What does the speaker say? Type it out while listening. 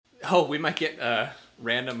Oh, we might get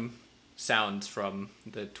random sounds from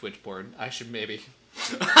the Twitch board. I should maybe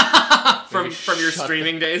from your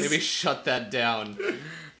streaming days. Maybe shut that down.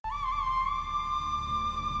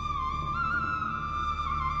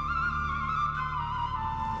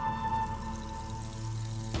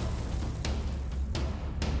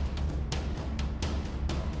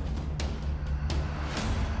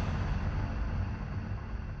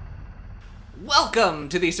 Welcome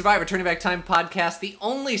to the Survivor Turning Back Time podcast, the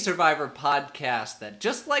only Survivor podcast that,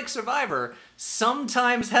 just like Survivor,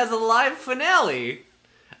 sometimes has a live finale.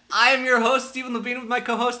 I am your host, Stephen Levine, with my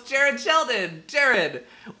co-host, Jared Sheldon. Jared,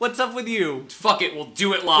 what's up with you? Fuck it, we'll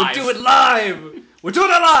do it live. We'll do it live! We're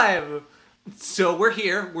doing it live! So we're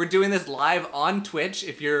here, we're doing this live on Twitch.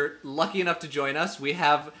 If you're lucky enough to join us,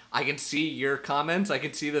 I can see your comments, I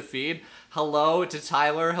can see the feed. Hello to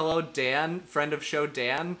Tyler, hello Dan, friend of show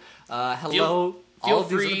Dan. Hello, feel all of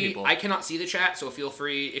these free. other people. I cannot see the chat, so feel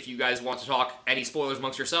free if you guys want to talk any spoilers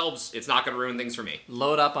amongst yourselves. It's not going to ruin things for me.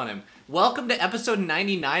 Load up on him. Welcome to episode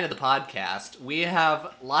 99 of the podcast. We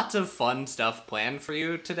have lots of fun stuff planned for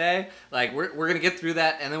you today. Like, we're going to get through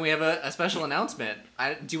that, and then we have a special announcement.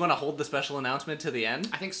 Do you want to hold the special announcement to the end?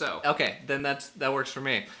 I think so. Okay, then that works for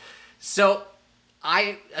me. So,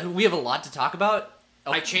 we have a lot to talk about.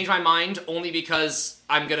 I changed my mind only because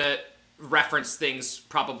I'm going to reference things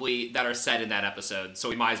probably that are said in that episode, so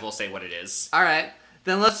we might as well say what it is. All right,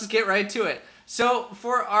 then let's just get right to it. So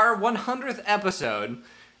for our 100th episode,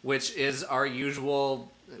 which is our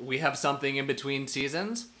usual, we have something in between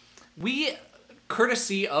seasons, we,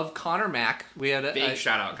 courtesy of Connor Mack, we had a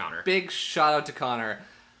shout out, Connor. Big shout out to Connor.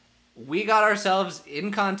 We got ourselves in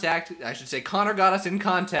contact, I should say Connor got us in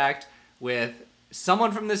contact with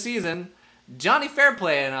someone from the season, Johnny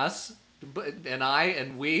Fairplay and us,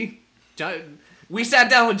 we sat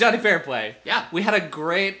down with Johnny Fairplay. Yeah. We had a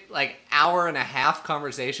great, hour and a half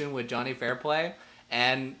conversation with Johnny Fairplay,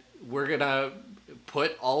 and we're gonna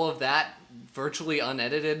put all of that virtually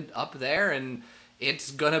unedited up there, and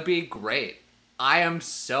it's gonna be great. I am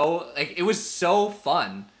so, it was so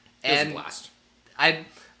fun. It was a blast. I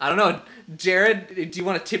don't know, Jared, do you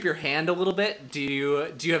want to tip your hand a little bit? Do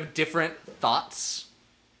you have different thoughts?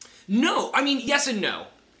 No, I mean, yes and no.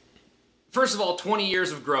 First of all, 20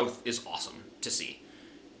 years of growth is awesome to see.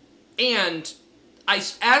 And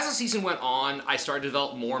as the season went on, I started to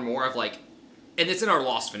develop more and more of and it's in our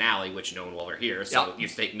lost finale, which no one will ever hear, so Yep. you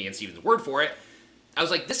have to take me and Steven's word for it. I was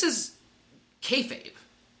like, this is kayfabe.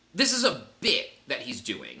 This is a bit that he's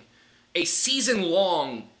doing. A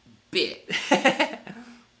season-long bit.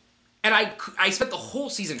 And I spent the whole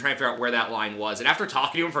season trying to figure out where that line was, and after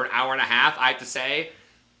talking to him for an hour and a half, I have to say,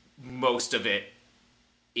 most of it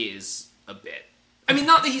is a bit. I mean,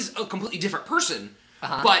 not that he's a completely different person,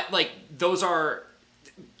 but, those are...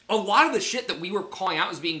 A lot of the shit that we were calling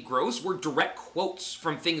out as being gross were direct quotes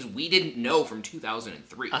from things we didn't know from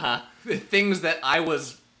 2003. Things that I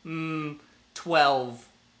was, 12,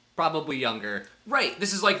 probably younger. Right.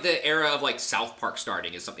 This is, the era of, South Park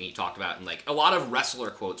starting is something he talked about, and, a lot of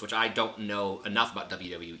wrestler quotes, which I don't know enough about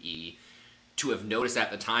WWE to have noticed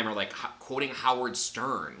at the time, are, quoting Howard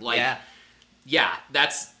Stern. Yeah,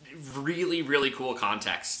 that's really, really cool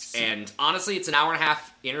context. And honestly, it's an hour and a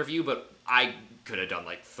half interview, but I could have done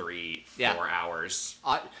 3-4 hours.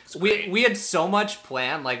 We had so much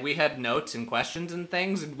planned. We had notes and questions and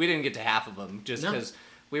things, and we didn't get to half of them just because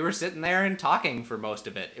we were sitting there and talking for most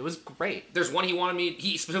of it. It was great. There's one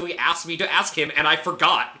he specifically asked me to ask him, and I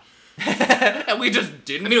forgot. And we just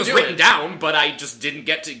didn't. I mean, it was written down, but I just didn't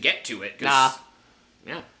get to it. Nah.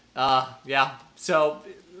 Yeah. Yeah. So,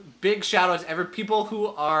 big shout out to people who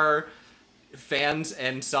are fans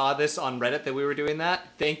and saw this on Reddit that we were doing that.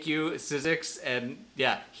 Thank you, Sizzix. And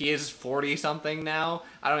yeah, he is 40-something now.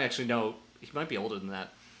 I don't actually know. He might be older than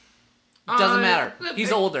that. Doesn't matter.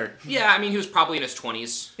 He's older. Yeah, I mean, he was probably in his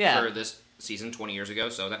 20s for this season 20 years ago,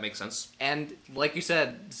 so that makes sense. And like you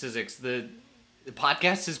said, Sizzix, the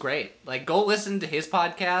podcast is great. Go listen to his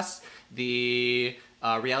podcast, the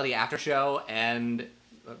Reality After Show, and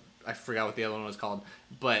I forgot what the other one was called,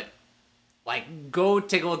 but go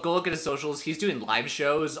take a look. Go look at his socials. He's doing live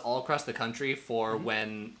shows all across the country for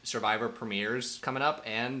when Survivor premieres coming up,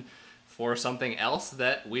 and for something else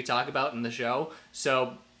that we talk about in the show.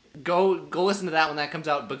 So go listen to that when that comes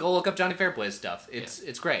out. But go look up Johnny Fairplay's stuff.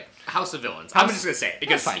 It's great. House of Villains. I'm just gonna say it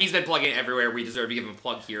because he's been plugging it everywhere. We deserve to give him a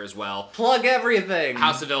plug here as well. Plug everything.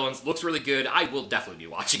 House of Villains looks really good. I will definitely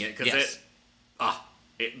be watching it because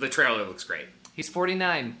the trailer looks great. He's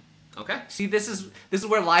 49. Okay. See, this is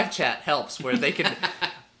where live chat helps, where they can...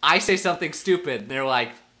 I say something stupid, and they're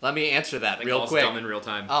like, Let me answer that They real call us quick. dumb in real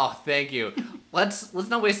time. Oh, thank you. Let's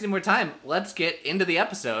not waste any more time. Let's get into the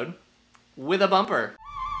episode with a bumper.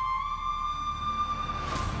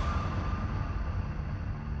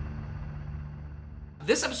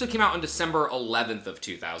 This episode came out on December 11th of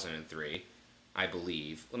 2003, I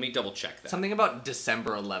believe. Let me double check that. Something about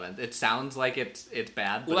December 11th. It sounds like it's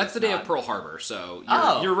bad. But Well, that's it's the day not. of Pearl Harbor, so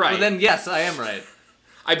Oh, you're right. Well, then yes, I am right.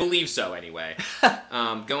 I believe so, anyway.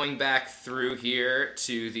 Going back through here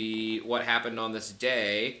to the what happened on this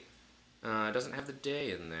day, it doesn't have the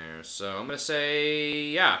day in there, so I'm going to say,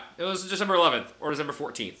 yeah, it was December 11th or December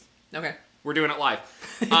 14th. Okay. We're doing it live.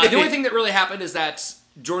 The only thing that really happened is that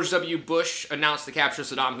George W. Bush announced the capture of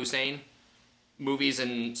Saddam Hussein. Movies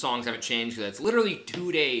and songs haven't changed because it's literally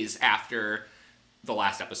 2 days after the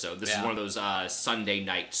last episode. This is one of those Sunday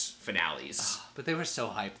night finales. But they were so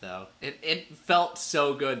hyped, though. It felt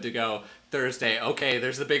so good to go Thursday. Okay,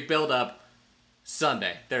 there's the big build-up.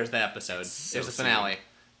 Sunday, there's the episode. There's the finale.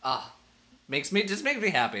 Makes me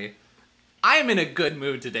happy. I am in a good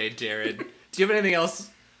mood today, Jared. Do you have anything else?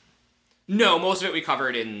 No, most of it we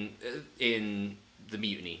covered in the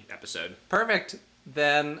Mutiny episode. Perfect.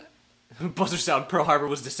 Then, buzzer sound, Pearl Harbor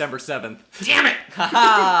was December 7th. Damn it!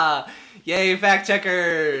 Haha! Yay, fact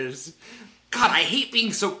checkers! God, I hate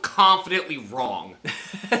being so confidently wrong.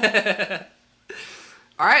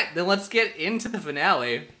 Alright, then let's get into the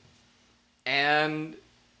finale. And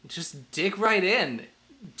just dig right in.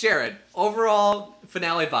 Jared, overall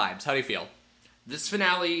finale vibes, how do you feel? This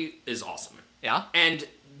finale is awesome. Yeah? And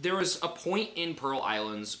there was a point in Pearl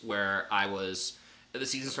Islands where the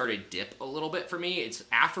season started to dip a little bit for me. It's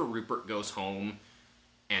after Rupert goes home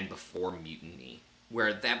and before Mutiny,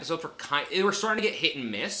 where the episodes were starting to get hit and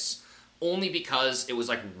miss, only because it was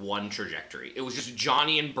like one trajectory. It was just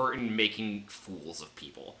Johnny and Burton making fools of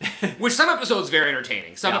people, which some episodes very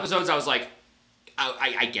entertaining. Some episodes I was like,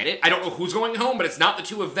 I get it. I don't know who's going home, but it's not the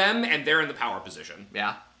two of them, and they're in the power position.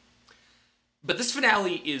 Yeah. But this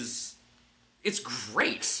finale it's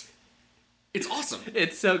great. It's awesome.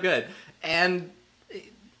 It's so good. And,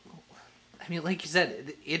 I mean, like you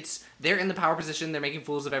said, they're in the power position, they're making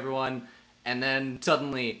fools of everyone, and then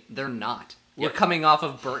suddenly they're not. We're coming off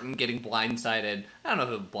of Burton getting blindsided. I don't know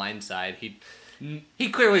if it was blindside. He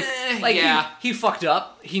clearly, he fucked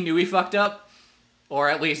up. He knew he fucked up. Or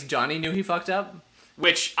at least Johnny knew he fucked up.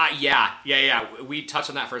 Which, we touched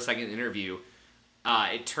on that for a second in the interview.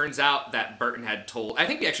 It turns out that Burton had told... I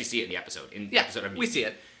think we actually see it in the episode. Episode of we see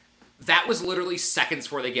it. That was literally seconds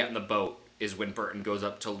before they get in the boat, is when Burton goes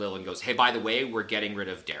up to Lil and goes, hey, by the way, we're getting rid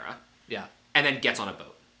of Dara. Yeah. And then gets on a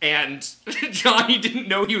boat. And Johnny didn't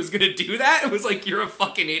know he was going to do that. It was like, you're a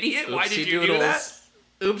fucking idiot. Why did you do that?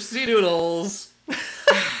 Oopsie doodles.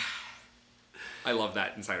 I love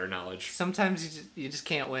that insider knowledge. Sometimes you just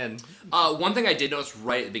can't win. One thing I did notice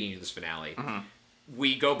right at the beginning of this finale,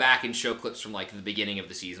 we go back and show clips from like the beginning of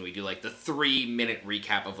the season. We do like the 3-minute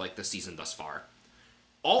recap of like the season thus far.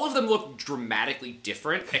 All of them look dramatically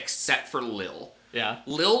different except for Lil. Yeah.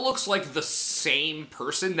 Lil looks like the same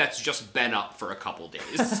person that's just been up for a couple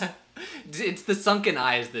days. It's the sunken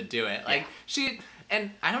eyes that do it. Like,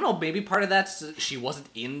 and I don't know, maybe part of that's she wasn't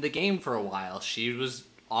in the game for a while. She was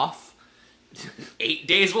off. 8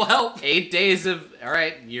 days will help. 8 days of,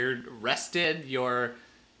 alright, you're rested,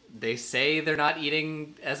 they say they're not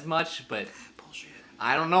eating as much, but Bullshit.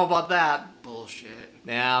 I don't know about that. Bullshit.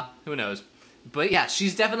 Yeah, who knows. But yeah, she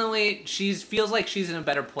feels like she's in a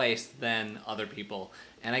better place than other people.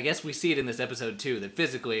 And I guess we see it in this episode too, that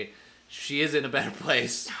physically she is in a better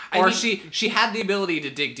place. She had the ability to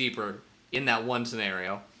dig deeper in that one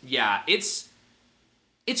scenario. Yeah, it's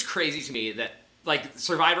crazy to me that like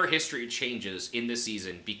Survivor history changes in this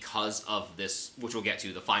season because of this, which we'll get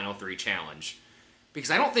to, the Final 3 challenge. Because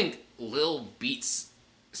I don't think Lil beats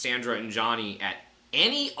Sandra and Johnny at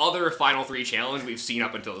any other Final 3 challenge we've seen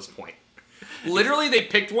up until this point. Literally, they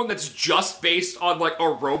picked one that's just based on, like,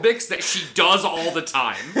 aerobics that she does all the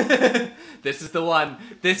time. This is the one.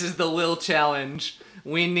 This is the Lil challenge.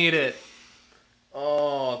 We need it.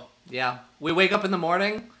 Oh, yeah. We wake up in the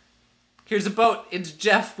morning. Here's a boat. It's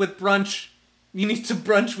Jeff with brunch. You need to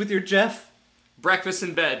brunch with your Jeff. Breakfast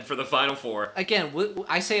in bed for the Final 4. Again,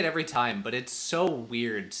 I say it every time, but it's so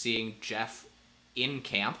weird seeing Jeff in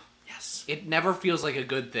camp. Yes. It never feels like a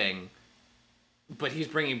good thing. But he's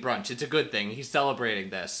bringing brunch. It's a good thing. He's celebrating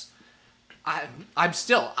this. I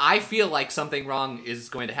feel like something wrong is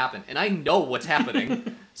going to happen. And I know what's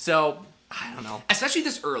happening. So, I don't know. Especially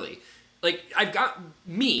this early. Like, I've got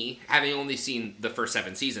me, having only seen the first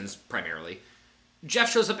 7 seasons, primarily.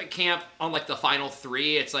 Jeff shows up at camp on, like, the Final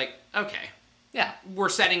 3. It's like, okay. Yeah. We're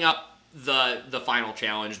setting up the final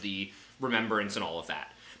challenge, the remembrance, and all of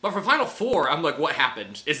that. But for Final Four, I'm like, what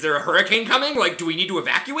happened? Is there a hurricane coming? Like, do we need to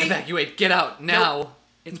evacuate? Evacuate, get out, now. Nope.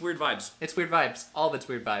 It's weird vibes. It's weird vibes. All of it's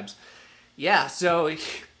weird vibes. Yeah, so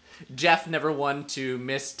Jeff never won to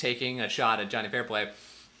miss taking a shot at Johnny Fairplay.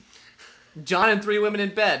 John and 3 women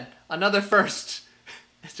in bed. Another first.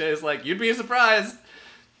 Jay's like, you'd be surprised.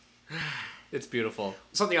 It's beautiful.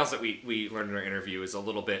 Something else that we learned in our interview is a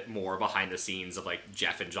little bit more behind the scenes of, like,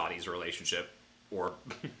 Jeff and Johnny's relationship. Or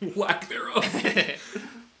lack thereof.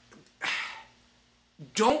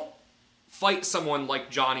 Don't fight someone like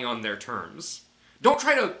Johnny on their terms. Don't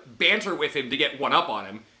try to banter with him to get one up on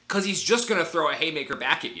him, because he's just going to throw a haymaker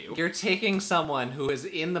back at you. You're taking someone who is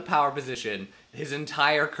in the power position his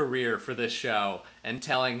entire career for this show and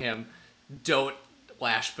telling him, don't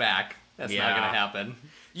lash back. That's not going to happen.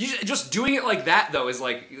 Just doing it like that, though, is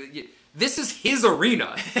like, this is his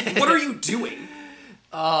arena. What are you doing?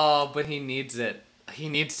 Oh, but he needs it. He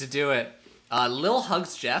needs to do it. Lil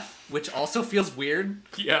hugs Jeff, which also feels weird.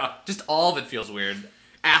 Yeah. Just all of it feels weird.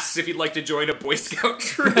 Asks if he'd like to join a Boy Scout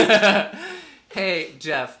troop. Hey,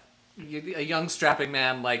 Jeff, a young strapping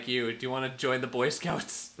man like you, do you want to join the Boy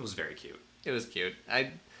Scouts? It was very cute. It was cute.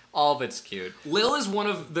 All of it's cute. Lil is one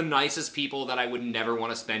of the nicest people that I would never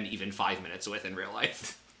want to spend even 5 minutes with in real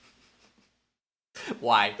life.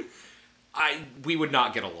 Why? We would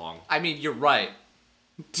not get along. I mean, you're right.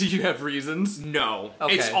 Do you have reasons? No.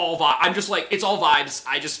 Okay. It's all vibes. I'm just like, it's all vibes.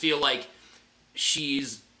 I just feel like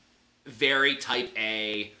she's very type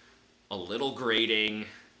A, a little grating.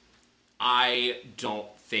 I don't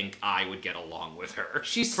think I would get along with her.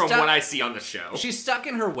 She's from stuck- what I see on the show. She's stuck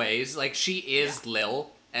in her ways. Like, she is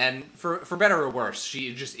Lil. And for better or worse,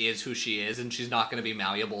 she just is who she is, and she's not going to be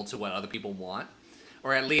malleable to what other people want.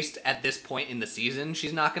 Or at least at this point in the season,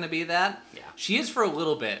 she's not going to be that. Yeah. She is for a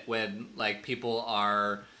little bit when, like, people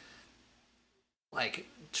are, like,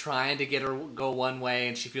 trying to get her go one way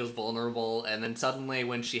and she feels vulnerable. And then suddenly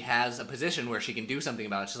when she has a position where she can do something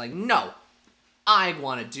about it, she's like, no, I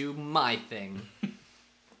want to do my thing. And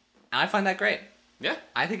I find that great. Yeah.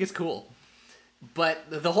 I think it's cool. But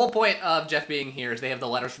the whole point of Jeff being here is they have the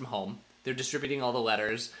letters from home. They're distributing all the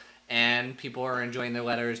letters. And people are enjoying their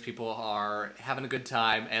letters, people are having a good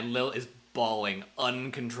time, and Lil is bawling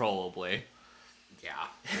uncontrollably. Yeah.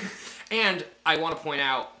 And I want to point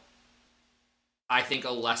out, I think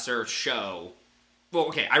a lesser show... Well,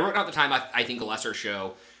 okay, I wrote out the time, I think a lesser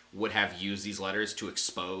show would have used these letters to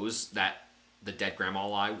expose that the dead grandma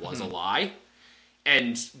lie was a lie.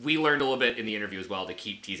 And we learned a little bit in the interview as well, to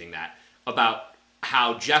keep teasing that, about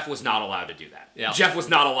how Jeff was not allowed to do that. Yeah. Jeff was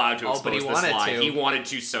not allowed to expose but he this wanted lie. to. He wanted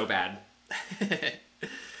to so bad.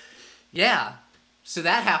 Yeah. So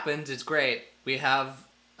that happens. It's great. We have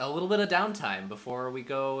a little bit of downtime before we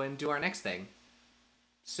go and do our next thing.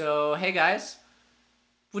 So, hey guys,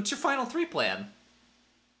 what's your final 3 plan?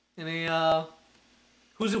 Any,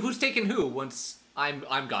 who's taking who once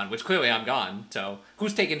I'm gone? Which clearly I'm gone, so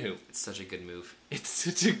who's taking who? It's such a good move. It's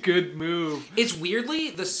such a good move. It's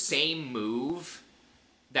weirdly the same move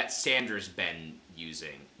that Sandra's been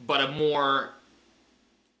using, but a more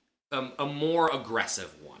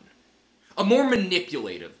aggressive one. A more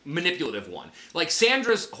manipulative one. Like,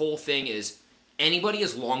 Sandra's whole thing is, anybody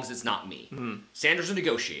as long as it's not me. Mm-hmm. Sandra's a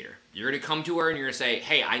negotiator. You're going to come to her and you're going to say,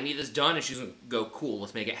 hey, I need this done, and she's going to go, cool,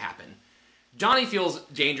 let's make it happen. Johnny feels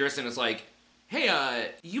dangerous and is like,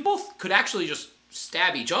 hey, you both could actually just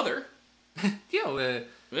stab each other.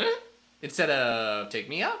 Instead of take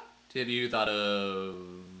me out, have you thought of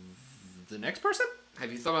the next person? Have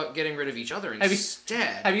you thought about getting rid of each other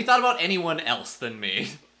instead? Have you thought about anyone else than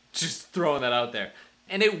me? Just throwing that out there.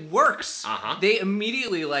 And it works. Uh-huh. They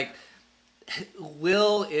immediately, like,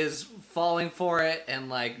 Lil is falling for it, and,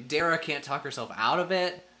 like, Dara can't talk herself out of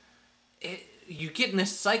it. You get in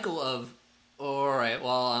this cycle of, alright,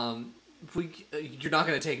 well, you're not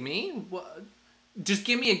going to take me? Just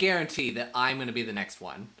give me a guarantee that I'm going to be the next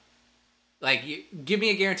one. Like, give me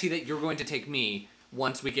a guarantee that you're going to take me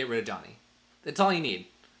once we get rid of Johnny. That's all you need.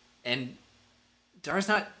 And Dara's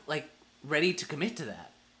not, like, ready to commit to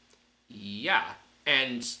that. Yeah.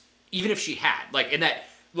 And even if she had, like, in that,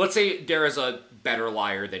 let's say Dara's a better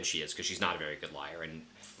liar than she is, because she's not a very good liar, and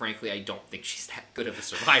frankly, I don't think she's that good of a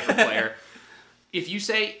Survivor player. If you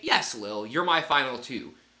say, yes, Lil, you're my final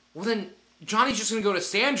 2, well then, Johnny's just going to go to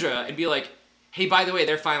Sandra and be like, hey, by the way,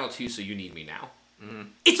 they're final 2, so you need me now. Mm.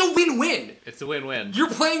 It's a win-win. It's a win-win. You're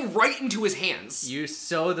playing right into his hands. You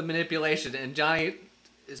sow the manipulation, and Johnny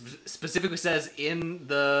specifically says in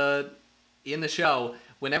the show,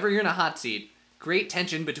 whenever you're in a hot seat, great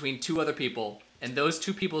tension between 2 other people, and those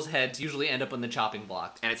 2 people's heads usually end up on the chopping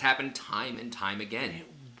block. And it's happened time and time again. It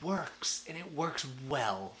works, and it works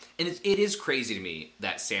well. And it is crazy to me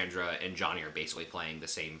that Sandra and Johnny are basically playing the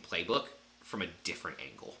same playbook from a different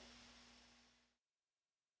angle.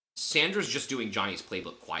 Sandra's just doing Johnny's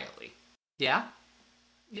playbook quietly. Yeah?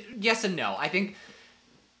 Yes and no. I think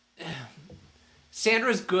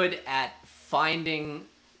Sandra's good at finding...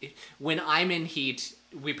 When I'm in heat,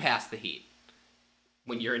 we pass the heat.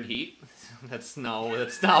 When you're in heat? That's not what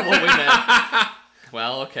we meant.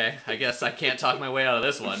 Well, okay. I guess I can't talk my way out of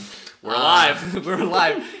this one. We're live. We're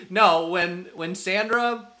live. No, when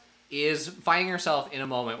Sandra is finding herself in a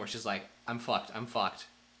moment where she's like, I'm fucked.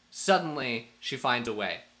 Suddenly, she finds a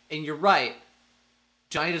way. And you're right.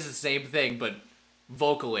 Johnny does the same thing, but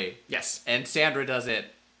vocally. Yes. And Sandra does it,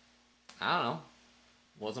 I don't know.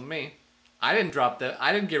 Wasn't me. I didn't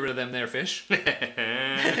get rid of them there fish.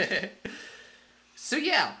 So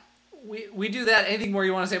yeah, we do that. Anything more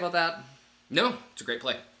you want to say about that? No, it's a great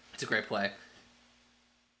play. It's a great play.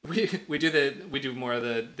 We do more of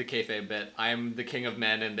the kayfabe bit. I'm the king of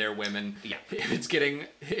men and they're women. Yeah. If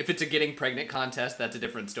it's a getting pregnant contest, that's a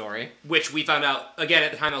different story. Which we found out again at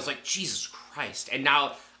the time. I was like, Jesus Christ! And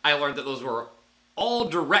now I learned that those were all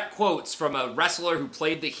direct quotes from a wrestler who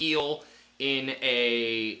played the heel in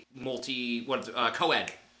a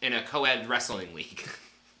co-ed in a co-ed wrestling league.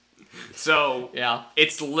 So yeah,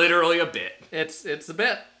 it's literally a bit. It's a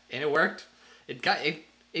bit, and it worked. It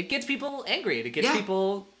gets people angry. It gets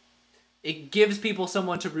people. It gives people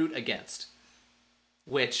someone to root against.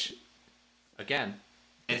 Which, again,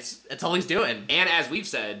 it's all he's doing. And as we've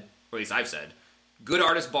said, or at least I've said, good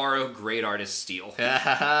artists borrow, great artists steal.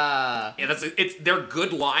 Yeah, they're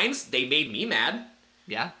good lines. They made me mad.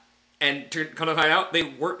 Yeah. And to come to find out, they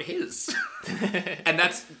weren't his. And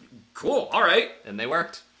that's cool. All right. And they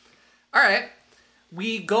worked. All right.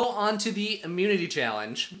 We go on to the immunity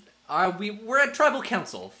challenge. We're at tribal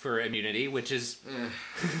council for immunity, which is,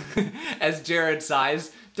 as Jared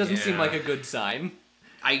sighs, doesn't seem like a good sign.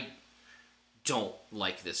 I don't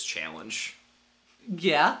like this challenge.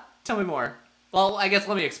 Yeah? Tell me more. Well, I guess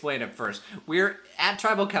let me explain it first. We're at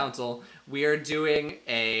tribal council. We are doing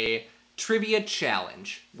a trivia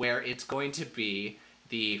challenge where it's going to be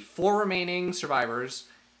the 4 remaining survivors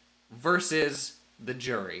versus the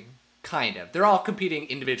jury. Kind of. They're all competing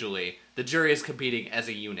individually. The jury is competing as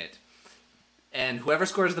a unit. And whoever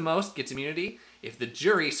scores the most gets immunity. If the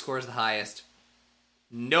jury scores the highest,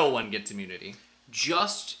 no one gets immunity.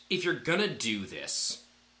 Just, if you're gonna do this,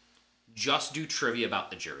 just do trivia about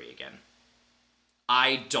the jury again.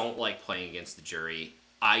 I don't like playing against the jury.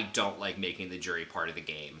 I don't like making the jury part of the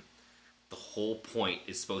game. The whole point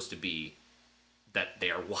is supposed to be that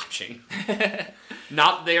they are watching.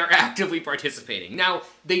 Not they are actively participating. Now,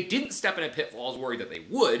 they didn't step in a pitfall I was worried that they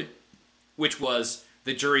would, which was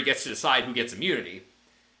the jury gets to decide who gets immunity.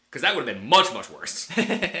 Because that would have been much, much worse.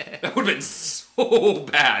 That would have been so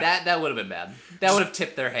bad. That would have been bad. That would have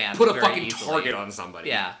tipped their hand. Put a very fucking easily. target on somebody.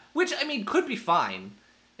 Yeah. Which, I mean, could be fine.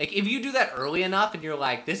 Like, if you do that early enough and you're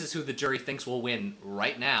like, this is who the jury thinks will win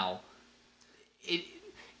right now,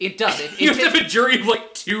 it does. You have to have a jury of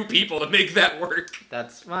like 2 people to make that work.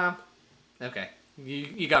 That's, well, okay.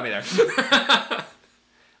 You got me there.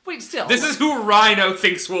 Wait, still. This is who Rhino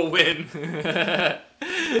thinks will win.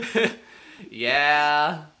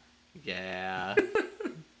 Yeah.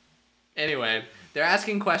 Anyway, they're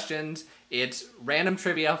asking questions. It's random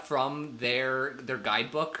trivia from their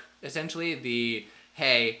guidebook, essentially. The,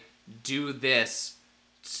 hey, do this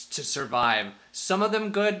to survive. Some of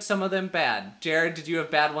them good, some of them bad. Jared, did you have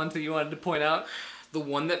bad ones that you wanted to point out? The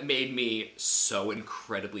one that made me so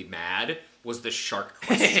incredibly mad was the shark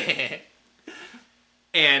question.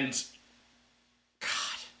 And,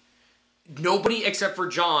 God, nobody except for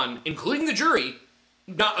John, including the jury,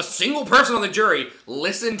 not a single person on the jury,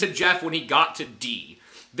 listened to Jeff when he got to D.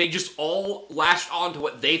 They just all latched on to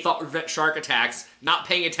what they thought would prevent shark attacks, not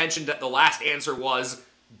paying attention that the last answer was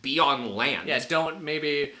be on land. Yeah,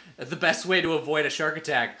 maybe the best way to avoid a shark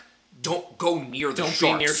attack, don't go near the sharks.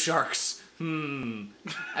 Don't be near sharks.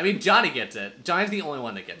 I mean, Johnny gets it. Johnny's the only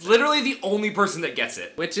one that gets it. Literally the only person that gets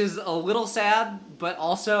it. Which is a little sad, but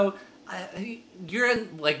also, you're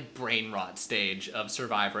in, like, brain rot stage of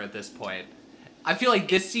Survivor at this point. I feel like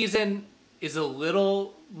this season is a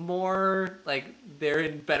little more, like, they're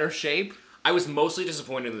in better shape. I was mostly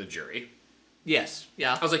disappointed in the jury. Yes,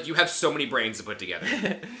 yeah. I was like, you have so many brains to put together.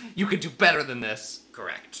 You could do better than this.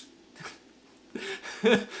 Correct.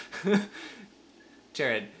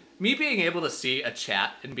 Jared, me being able to see a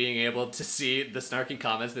chat and being able to see the snarky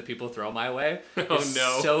comments that people throw my way is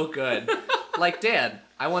so good. Like, Dan,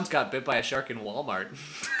 I once got bit by a shark in Walmart.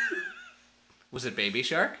 Was it Baby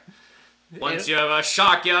Shark? Once you're a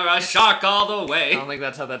shark all the I way. don't think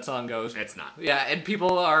that's how that song goes. It's not. Yeah, and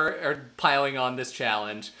people are piling on this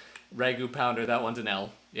challenge. Ragu Pounder, that one's an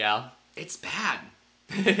L. Yeah. It's bad.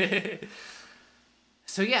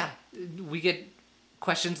 So yeah, we get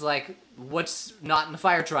questions like, what's not in the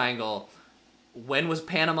fire triangle? When was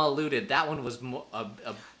Panama looted? That one was a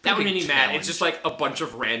That one big made me mad. challenge. It's just like a bunch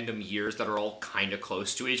of random years that are all kind of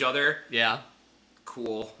close to each other. Yeah.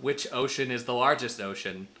 Cool. Which ocean is the largest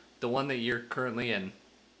ocean? The one that you're currently in.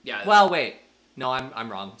 Yeah. Well, wait. No,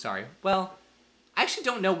 I'm wrong. Sorry. Well, I actually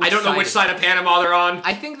don't know which I don't know which side of Panama they're on.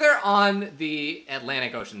 I think they're on the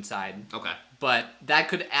Atlantic Ocean side. Okay. But that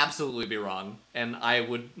could absolutely be wrong, and I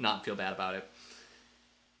would not feel bad about it.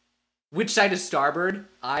 Which side is starboard?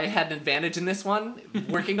 I had an advantage in this one,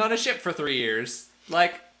 working on a ship for 3 years.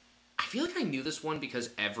 Like, I feel like I knew this one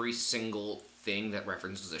because every single thing that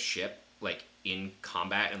references a ship, like in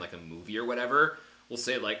combat in like a movie or whatever, will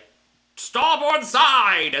say like, starboard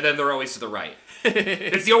side, and then they're always to the right.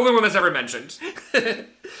 It's the only one that's ever mentioned.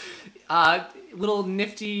 little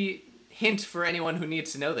nifty hint for anyone who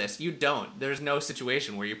needs to know this. You don't. There's no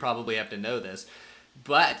situation where you probably have to know this.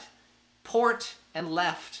 But port and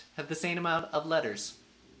left have the same amount of letters.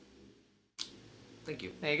 Thank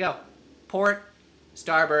you. There you go. Port,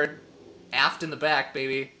 starboard, aft in the back,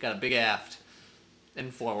 baby. Got a big aft.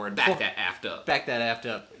 And forward. Back that aft up. Back that aft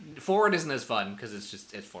up. Forward isn't as fun, because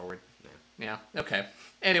it's forward. Yeah, okay.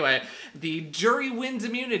 Anyway, the jury wins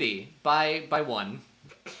immunity by one.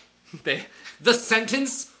 The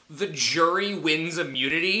sentence, the jury wins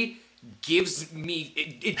immunity, gives me...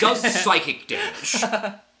 It does psychic damage.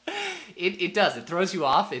 It does. It throws you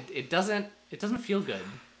off. It doesn't feel good.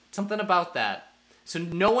 Something about that. So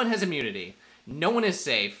no one has immunity. No one is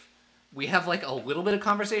safe. We have like a little bit of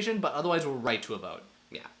conversation, but otherwise we're right to a vote.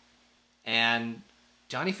 Yeah. And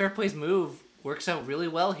Johnny Fairplay's move works out really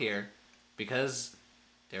well here because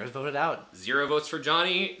Dara's voted out. 0 votes for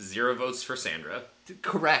Johnny, 0 votes for Sandra.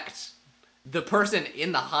 Correct. The person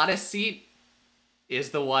in the hottest seat is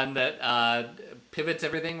the one that pivots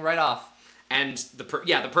everything right off. And the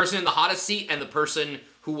person in the hottest seat and the person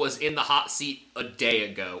who was in the hot seat a day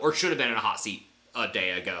ago, or should have been in a hot seat a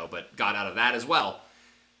day ago, but got out of that as well.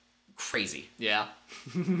 Crazy. Yeah.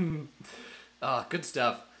 Oh, good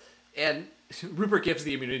stuff. And Rupert gives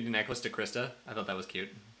the immunity necklace to Krista. I thought that was cute.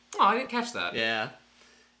 Oh, I didn't catch that. Yeah.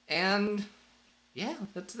 And yeah,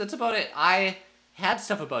 that's about it. I had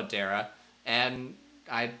stuff about Dara, and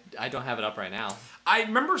I don't have it up right now. I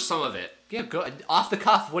remember some of it. Yeah, go off the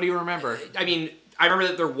cuff. What do you remember? I mean, I remember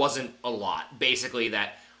that there wasn't a lot. Basically,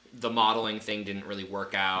 that the modeling thing didn't really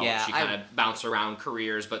work out. Yeah, she kind of bounced around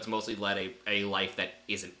careers, but mostly led a life that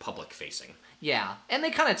isn't public facing. Yeah, and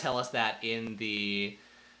they kind of tell us that in the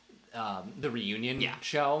reunion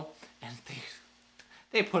show, and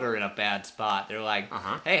they put her in a bad spot. They're like,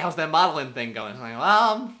 "Hey, how's that modeling thing going?" I'm like,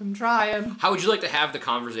 "Well, I'm trying." How would you like to have the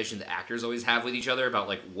conversation the actors always have with each other about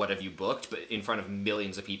like what have you booked, but in front of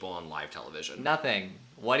millions of people on live television? Nothing.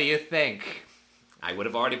 What do you think? I would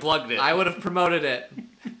have already plugged it. I would have promoted it.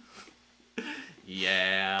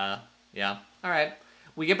 Yeah. All right.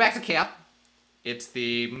 We get back to camp. It's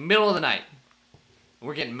the middle of the night.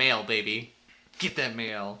 We're getting mail, baby. Get that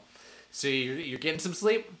mail. So you're getting some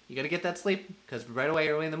sleep. You gotta get that sleep, because right away,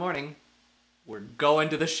 early in the morning, we're going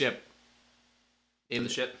to the ship. To the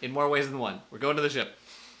ship? In more ways than one. We're going to the ship.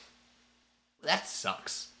 That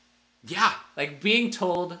sucks. Yeah. Like, being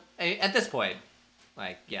told, at this point,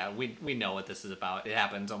 like, yeah, we know what this is about. It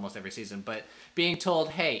happens almost every season. But being told,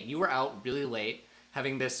 hey, you were out really late,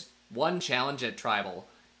 having this 1 challenge at Tribal,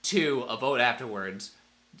 2, a vote afterwards,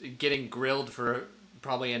 getting grilled for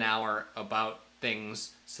probably an hour about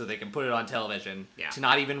things so they can put it on television, to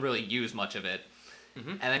not even really use much of it,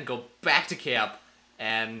 and then go back to camp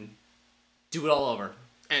and do it all over.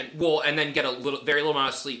 And then get very little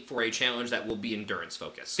amount of sleep for a challenge that will be endurance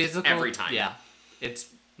focused. Physical, every time. Yeah. It's...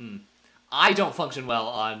 I don't function well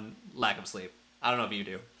on lack of sleep. I don't know if you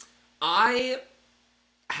do. I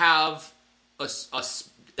have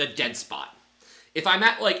a dead spot. If I'm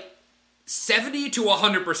at like 70 to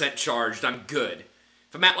 100% charged, I'm good.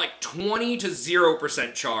 If I'm at like 20 to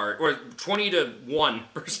 0% charged, or 20 to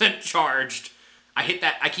 1% charged,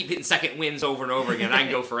 I keep hitting second winds over and over again. I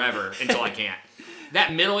can go forever until I can't.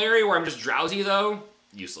 That middle area where I'm just drowsy, though,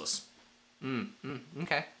 useless.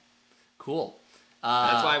 Okay. Cool.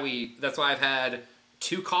 That's why I've had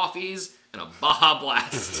 2 coffees and a Baja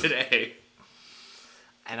Blast today.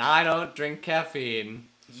 And I don't drink caffeine.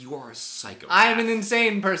 You are a psychopath. I'm an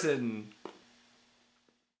insane person.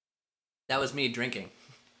 That was me drinking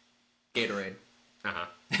Gatorade. Uh-huh.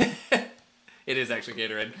 It is actually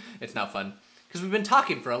Gatorade. It's not fun. Because we've been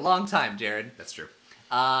talking for a long time, Jared. That's true.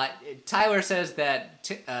 Tyler says that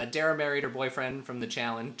Dara married her boyfriend from the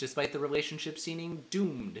challenge, despite the relationship seeming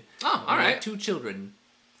doomed. Oh, all They have right. 2 children.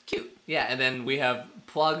 Cute. Yeah, and then we have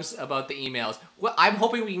plugs about the emails. Well, I'm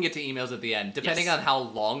hoping we can get to emails at the end. Depending Yes. on how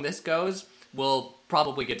long this goes, we'll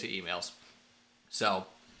probably get to emails. So,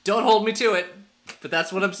 don't hold me to it, but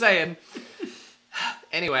that's what I'm saying.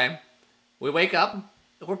 Anyway, we wake up,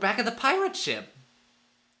 we're back at the pirate ship.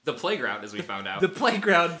 The playground, as we found out. The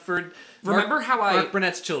playground for Remember how I... Mark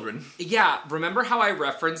Burnett's children. Yeah, remember how I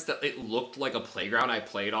referenced that it looked like a playground I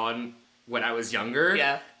played on when I was younger?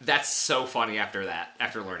 Yeah. That's so funny after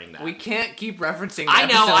learning that. We can't keep referencing the I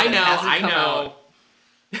know, episode that hasn't I come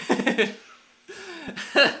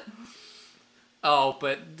know. out. Oh,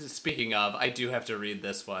 but speaking of, I do have to read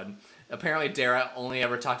this one. Apparently, Dara only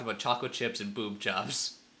ever talked about chocolate chips and boob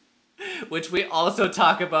jobs, which we also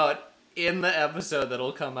talk about in the episode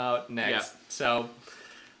that'll come out next. Yep. So,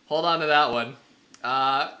 hold on to that one.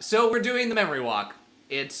 So we're doing the memory walk.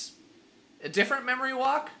 It's a different memory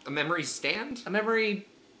walk. A memory stand? A memory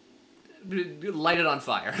lighted on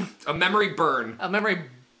fire. A memory burn. A memory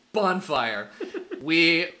bonfire.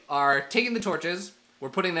 We are taking the torches, we're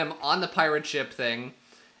putting them on the pirate ship thing,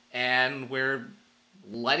 and we're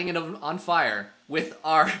lighting it on fire with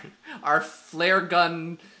our flare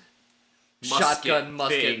gun, shotgun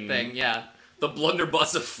musket thing. Yeah. The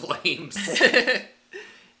blunderbuss of flames.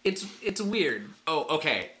 It's weird. Oh,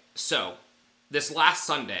 okay. So, this last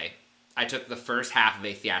Sunday, I took the first half of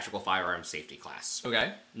a theatrical firearms safety class.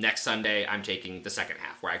 Okay. Next Sunday, I'm taking the second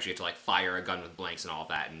half, where I actually get to, like, fire a gun with blanks and all of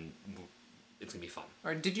that, and it's gonna be fun.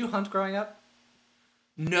 Or did you hunt growing up?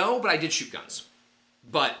 No, but I did shoot guns.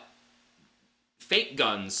 But fake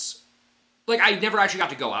guns, like, I never actually got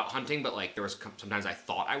to go out hunting, but, like, there was sometimes I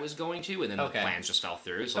thought I was going to, and then Okay. the plans just fell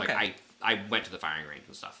through. So, like, Okay. I went to the firing range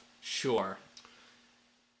and stuff. Sure.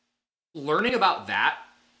 Learning about that,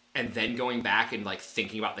 and then going back and, like,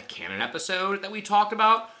 thinking about the canon episode that we talked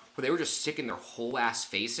about, where they were just sticking their whole ass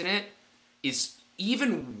face in it, is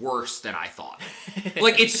even worse than I thought.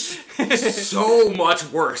 Like, it's so much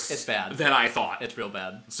worse It's bad. than I thought. It's real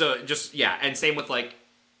bad. So, just, yeah, and same with, like,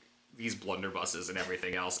 these blunderbusses and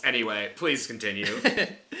everything else. Anyway, please continue.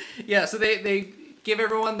 Yeah, so they give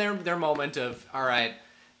everyone their moment of, all right,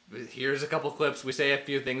 here's a couple clips, we say a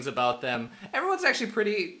few things about them. Everyone's actually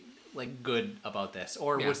pretty, like, good about this,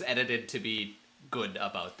 or Yeah. was edited to be good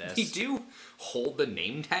about this. They do hold the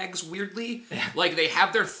name tags weirdly. Like, they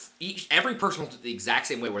have their every person holds it the exact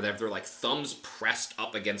same way, where they have their, like, thumbs pressed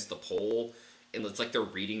up against the pole, and it's like they're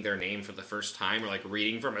reading their name for the first time, or, like,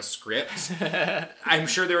 reading from a script. I'm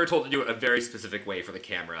sure they were told to do it a very specific way for the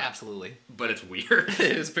camera. Absolutely. But it's weird.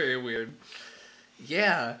 It is very weird.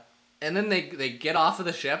 Yeah. And then they get off of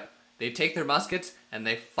the ship, they take their muskets, and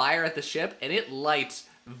they fire at the ship, and it lights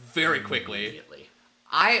very quickly. Immediately.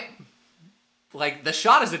 Like, the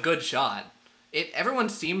shot is a good shot. Everyone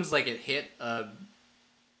seems like it hit the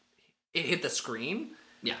screen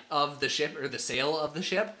Yeah. of the ship, or the sail of the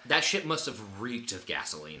ship. That ship must have reeked of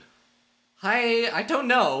gasoline. I don't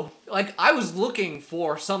know. Like, I was looking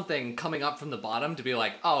for something coming up from the bottom to be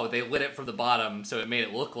like, oh, they lit it from the bottom, so it made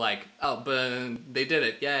it look like, oh, but they did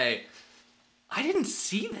it, yay. I didn't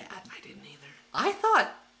see that. I didn't either. I thought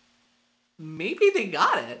maybe they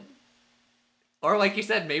got it. Or like you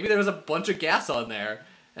said, maybe there was a bunch of gas on there,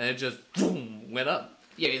 and it just boom, went up.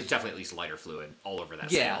 Yeah, it's definitely at least lighter fluid all over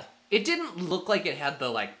that Yeah. sail. It didn't look like it had the,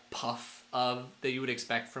 like, puff of that you would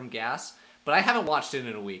expect from gas, but I haven't watched it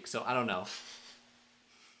in a week, so I don't know.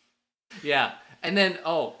 Yeah. And then,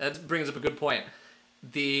 that brings up a good point.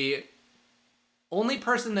 The only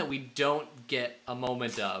person that we don't get a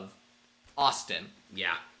moment of, Austin,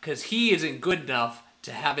 Yeah. because he isn't good enough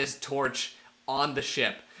to have his torch on the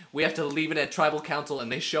ship. We have to leave it at Tribal Council,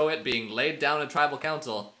 and they show it being laid down at Tribal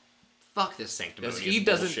Council. Fuck this sanctimonious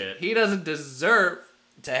Because bullshit. he doesn't deserve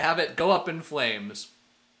to have it go up in flames.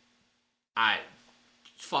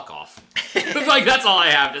 Fuck off. Like, that's all I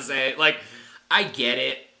have to say. Like, I get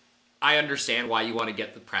it. I understand why you want to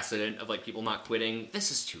get the precedent of, like, people not quitting.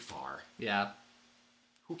 This is too far. Yeah,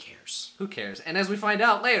 Who cares? who cares? And as we find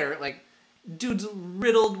out later, like, dude's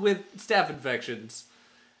riddled with staph infections.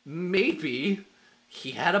 Maybe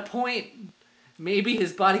he had a point. Maybe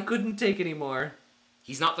his body couldn't take anymore.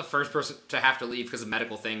 He's not the first person to have to leave because of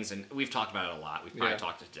medical things, and we've talked about it a lot. We've probably Yeah.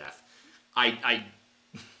 talked to death. I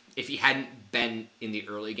if he hadn't been in the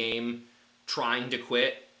early game trying to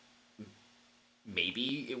quit,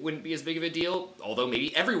 maybe it wouldn't be as big of a deal. Although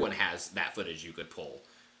maybe everyone has that footage you could pull.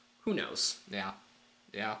 Who knows? Yeah.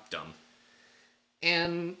 Dumb.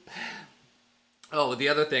 And Oh, the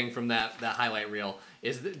other thing from that highlight reel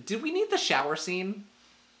is, did we need the shower scene?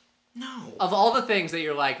 No. Of all the things that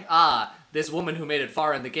you're like, this woman who made it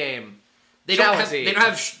far in the game, They don't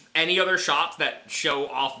have any other shots that show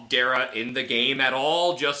off Dara in the game at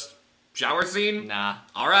all. Just shower scene. Nah.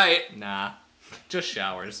 All right. Nah. Just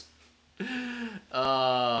showers.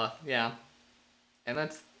 Yeah. And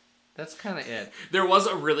that's kind of it. There was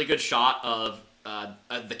a really good shot of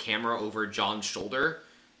the camera over John's shoulder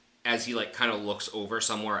as he like kind of looks over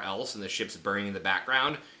somewhere else and the ship's burning in the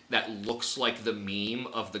background. That looks like the meme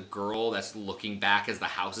of the girl that's looking back as the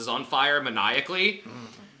house is on fire maniacally.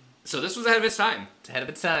 So this was ahead of its time. It's ahead of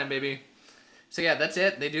its time, baby. So yeah, that's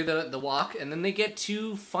it. They do the walk, and then they get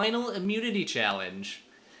to final immunity challenge.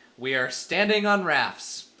 We are standing on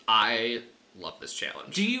rafts. I love this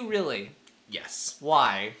challenge. Do you really? Yes.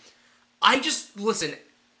 Why? Listen,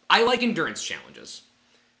 I like endurance challenges.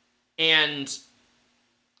 And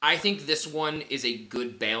I think this one is a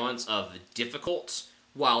good balance of difficult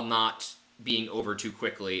while not being over too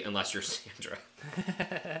quickly unless you're Sandra.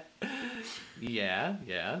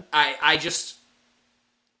 Yeah. I just...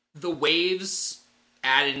 The waves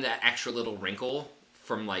add in that extra little wrinkle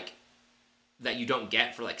from, like, that you don't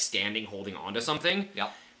get for, like, standing holding on to something.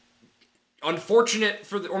 Yep. Unfortunate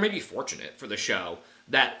or maybe fortunate for the show,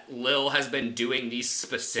 that Lil has been doing these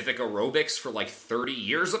specific aerobics for, like, 30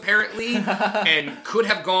 years, apparently, and could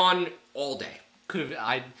have gone all day.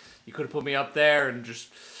 You could have put me up there and just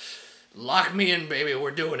lock me in, baby.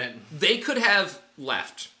 We're doing it. They could have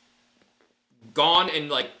left, gone and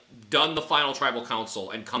like done the final tribal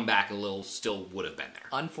council, and come back, and Lil still would have been there.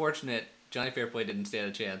 Unfortunate. Johnny Fairplay didn't stand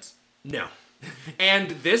a chance. No.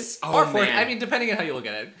 And this, man. I mean, depending on how you look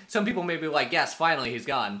at it, some people may be like, "Yes, finally, he's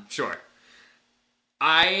gone." Sure.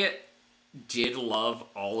 I did love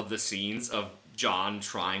all of the scenes of John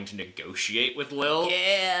trying to negotiate with Lil.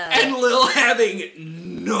 Yeah. And Lil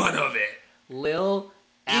having none of it. Lil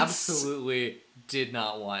absolutely did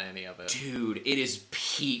not want any of it. Dude, it is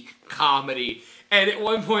peak comedy. And at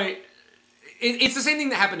one point, it's the same thing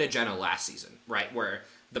that happened to Jenna last season, right? Where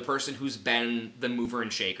the person who's been the mover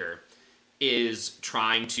and shaker is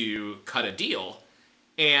trying to cut a deal,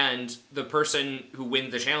 and the person who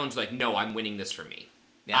wins the challenge is like, no, I'm winning this for me.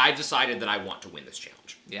 Yeah. I've decided that I want to win this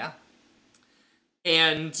challenge. Yeah.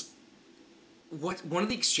 And one of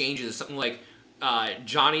the exchanges is something like,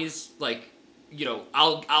 Johnny's like, you know,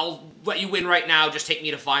 I'll let you win right now, just take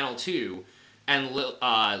me to final 2. And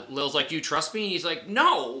Lil's like, do you trust me? And he's like,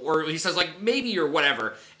 no. Or he says, like, maybe or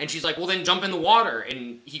whatever. And she's like, well, then jump in the water.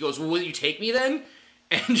 And he goes, well, will you take me then?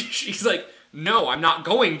 And she's like, no, I'm not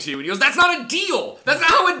going to. And he goes, that's not a deal. That's not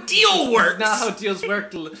how a deal works. That's not how deals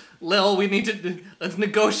work, Lil. We need to, let's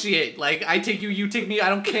negotiate. Like, I take you, you take me, I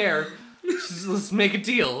don't care. Let's make a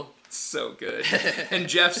deal. So good. And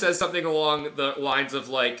Jeff says something along the lines of,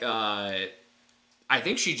 like, I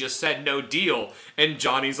think she just said no deal. And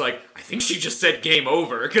Johnny's like, I think she just said game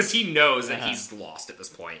over. Because he knows that he's lost at this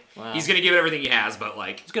point. Wow. He's going to give it everything he has, but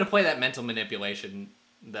like... He's going to play that mental manipulation,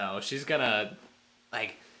 though. She's going to,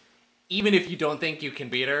 like, even if you don't think you can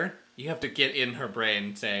beat her, you have to get in her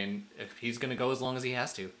brain saying, if he's going to go as long as he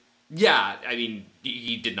has to. Yeah, I mean,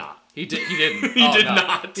 he did not. He didn't. He did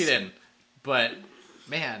not. He didn't. But,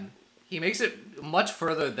 man, he makes it much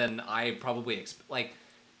further than I probably like...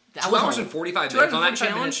 2 hours and 45 minutes on that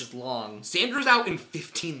challenge? Minutes is long. Sandra's out in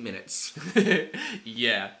 15 minutes.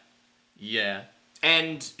 Yeah.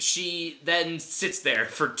 And she then sits there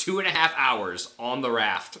for 2.5 hours on the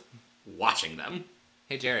raft, watching them.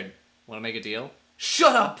 Hey, Jared, want to make a deal?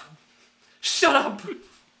 Shut up!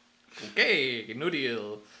 Okay, no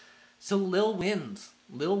deal. So Lil wins.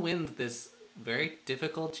 Lil wins this very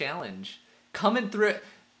difficult challenge. Coming through it.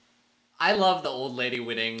 I love the old lady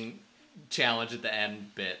winning challenge at the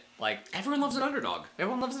end bit. Like, everyone loves an underdog.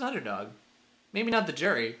 Everyone loves an underdog. Maybe not the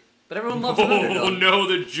jury, but everyone loves an underdog. Oh no,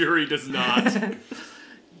 the jury does not.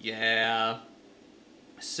 Yeah.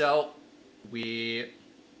 So we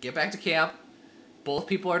get back to camp. Both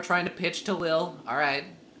people are trying to pitch to Lil. All right,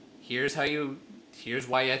 here's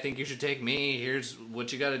why I think you should take me. Here's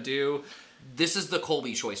what you got to do. This is the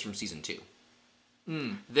Colby choice from season 2.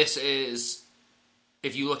 This is,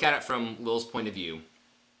 if you look at it from Lil's point of view,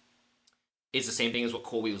 is the same thing as what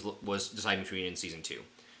Colby was deciding between in season 2.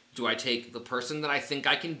 Do I take the person that I think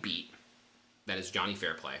I can beat, that is Johnny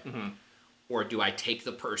Fairplay, or do I take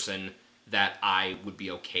the person that I would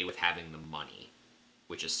be okay with having the money,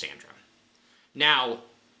 which is Sandra? Now,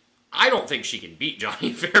 I don't think she can beat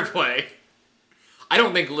Johnny Fairplay. I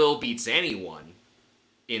don't think Lil beats anyone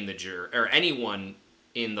in the jury, or anyone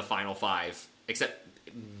in the final 5, except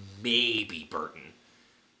maybe Burton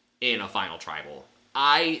in a final tribal.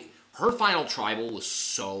 Her final tribal was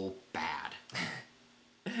so bad.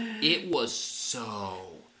 It was so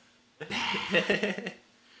bad.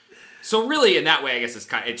 So really, in that way, I guess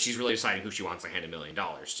she's really deciding who she wants to hand $1 million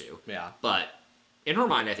to. Yeah. But in her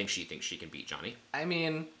mind, I think she thinks she can beat Johnny. I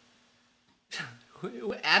mean,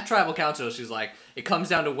 at Tribal Council, she's like, it comes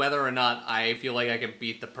down to whether or not I feel like I can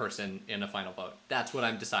beat the person in a final vote. That's what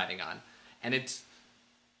I'm deciding on. And it's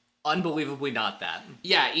unbelievably not that.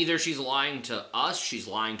 Yeah, either she's lying to us, she's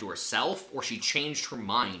lying to herself, or she changed her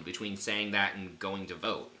mind between saying that and going to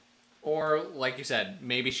vote. Or, like you said,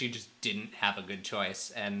 maybe she just didn't have a good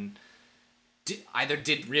choice and either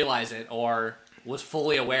didn't realize it or was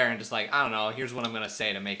fully aware and just like, I don't know, here's what I'm going to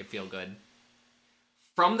say to make it feel good.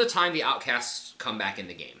 From the time the Outcasts come back in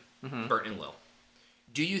the game, Bert and Lil,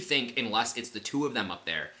 do you think, unless it's the two of them up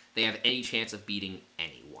there, they have any chance of beating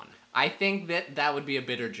anyone? I think that would be a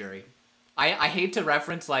bitter jury. I hate to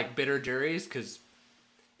reference, like, bitter juries, because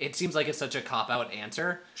it seems like it's such a cop-out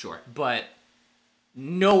answer. Sure. But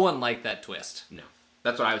no one liked that twist. No.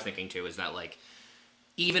 That's what I was thinking, too, is that, like,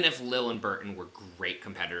 even if Lil and Burton were great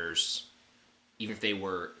competitors, even if they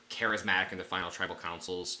were charismatic in the final tribal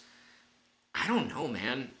councils, I don't know,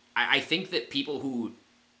 man. I think that people who...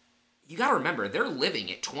 You gotta remember, they're living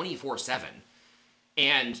it 24/7.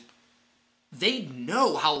 And they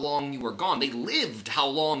know how long you were gone. They lived how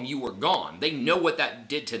long you were gone. They know what that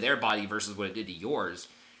did to their body versus what it did to yours.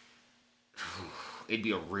 It'd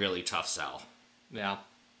be a really tough sell. Yeah.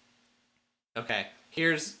 Okay.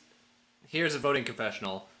 Here's a voting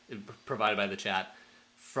confessional provided by the chat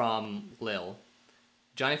from Lil.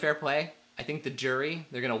 Johnny Fairplay, I think the jury,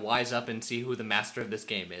 they're going to wise up and see who the master of this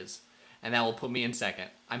game is. And that will put me in second.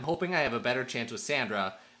 I'm hoping I have a better chance with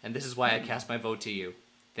Sandra, and this is why I cast my vote to you.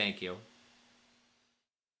 Thank you.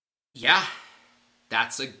 Yeah.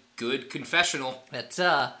 That's a good confessional. That's,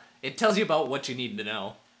 it tells you about what you need to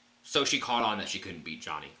know. So she caught on that she couldn't beat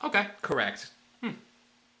Johnny. Okay. Correct.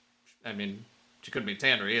 I mean, she couldn't beat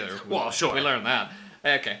Sandra either. Well, sure. We learned that.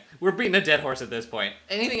 Okay. We're beating a dead horse at this point.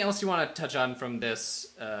 Anything else you want to touch on from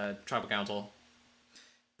this tribal council?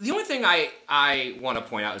 The only thing I want to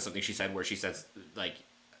point out is something she said where she says, like,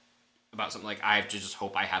 about something like, I have to just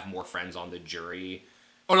hope I have more friends on the jury.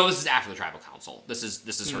 Oh, no, this is after the tribal council. This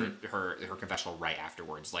is her confessional right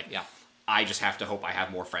afterwards. Like, yeah. I just have to hope I have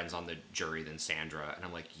more friends on the jury than Sandra. And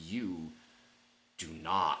I'm like, you do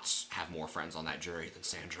not have more friends on that jury than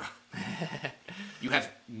Sandra. You have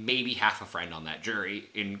maybe half a friend on that jury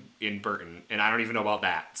in Burton, and I don't even know about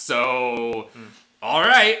that. So, all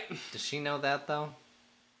right. Does she know that, though?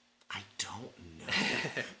 I don't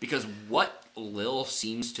know. Because what Lil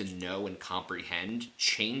seems to know and comprehend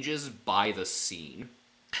changes by the scene.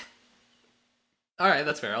 All right,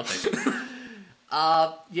 that's fair. I'll take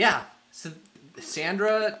it. Yeah. So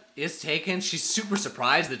Sandra is taken. She's super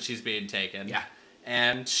surprised that she's being taken. Yeah.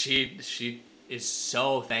 And she is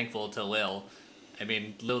so thankful to Lil. I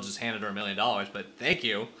mean, Lil just handed her $1 million, but thank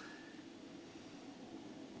you.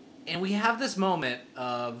 And we have this moment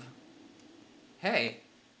of, hey,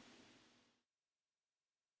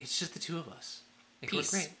 it's just the two of us. Like,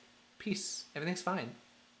 Peace. we're great. Peace. Everything's fine.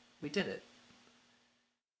 We did it.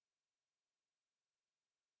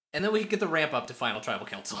 And then we get the ramp up to Final Tribal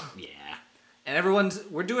Council. Yeah. And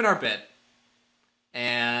we're doing our bit.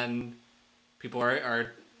 And people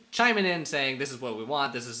are chiming in saying, this is what we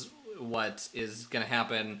want, this is what is going to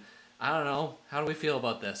happen. I don't know. How do we feel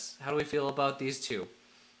about this? How do we feel about these two?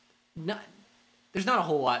 There's not a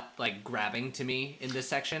whole lot, like, grabbing to me in this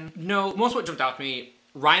section. No, most of what jumped out to me,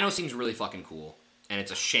 Rhino seems really fucking cool. And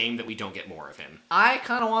it's a shame that we don't get more of him. I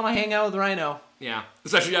kind of want to hang out with Rhino. Yeah,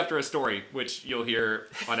 especially after a story, which you'll hear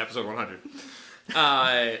on episode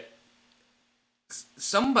 100.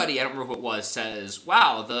 Somebody, I don't remember who it was, says,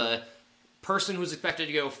 wow, the person who's expected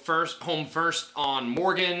to go home first on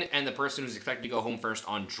Morgan and the person who's expected to go home first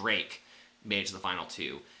on Drake made it to the final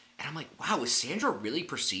two. And I'm like, wow, was Sandra really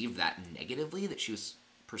perceived that negatively, that she was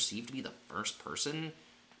perceived to be the first person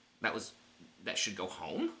that should go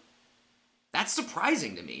home? That's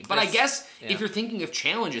surprising to me. But I guess if you're thinking of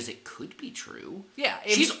challenges, it could be true. Yeah.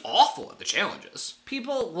 She's awful at the challenges.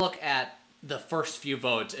 People look at the first few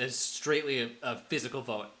votes as straightly a physical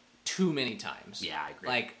vote too many times. Yeah, I agree.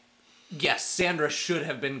 Like, yes, Sandra should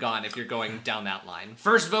have been gone if you're going down that line.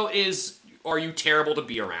 First vote is, are you terrible to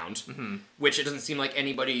be around? Mm-hmm. Which it doesn't seem like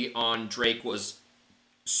anybody on Drake was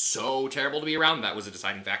so terrible to be around. That was a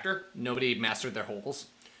deciding factor. Nobody mastered their holes.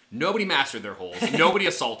 Nobody mastered their holes. Nobody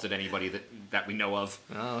assaulted anybody that we know of.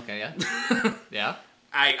 Oh, okay, yeah. Yeah.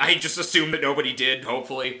 I just assumed that nobody did,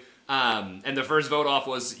 hopefully. And the first vote off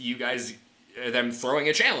was you guys, them throwing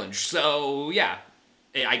a challenge. So, yeah.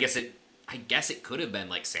 I guess I guess it could have been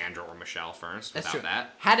like Sandra or Michelle first. That's without true.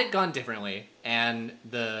 that. Had it gone differently, and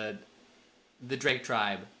the Drake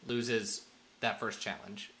tribe loses that first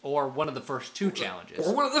challenge, or one of the first 2 challenges,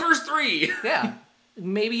 Or one of the first 3. yeah,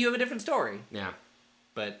 maybe you have a different story. Yeah.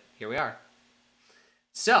 But here we are.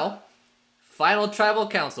 So, final tribal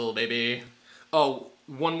council, baby. Oh,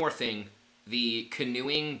 one more thing. The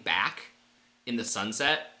canoeing back in the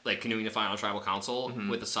sunset, like canoeing the final tribal council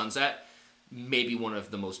with the sunset, maybe one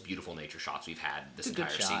of the most beautiful nature shots we've had this It's a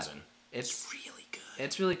good entire shot. season. It's Really good.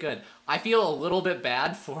 It's really good. I feel a little bit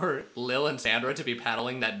bad for Lil and Sandra to be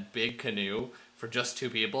paddling that big canoe for just 2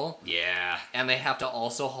 people, Yeah. and they have to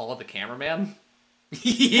also haul the cameraman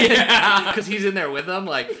Yeah. because he's in there with them,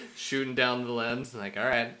 like shooting down the lens. Like, all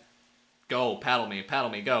right, go paddle me,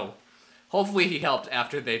 go. Hopefully, he helped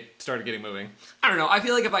after they started getting moving. I don't know. I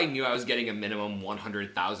feel like if I knew I was getting a minimum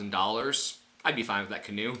 $100,000, I'd be fine with that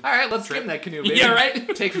canoe. All right, let's get in that canoe, baby. Yeah, right?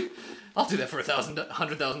 I'll do that for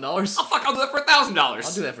 $100,000. Oh, fuck, I'll do that for $1,000.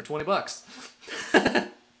 I'll do that for $20.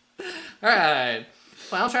 All right,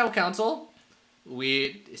 final tribal council.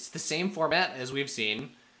 It's the same format as we've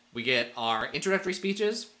seen. We get our introductory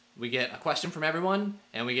speeches, we get a question from everyone,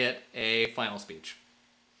 and we get a final speech.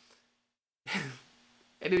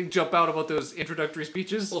 Anything jump out about those introductory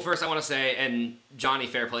speeches? Well, first I want to say, and Johnny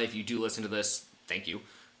Fairplay, if you do listen to this, thank you.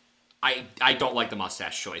 I don't like the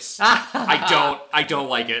mustache choice. I don't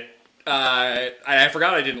like it. I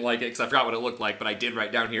forgot I didn't like it because I forgot what it looked like, but I did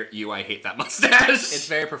write down here, I hate that mustache. It's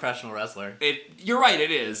very professional wrestler. You're right,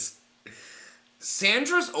 it is.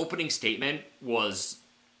 Sandra's opening statement was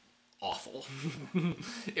awful.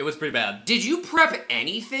 It was pretty bad. Did you prep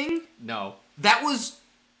anything? No. That was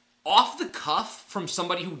off the cuff from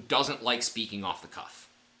somebody who doesn't like speaking off the cuff.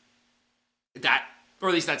 Or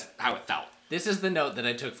at least that's how it felt. This is the note that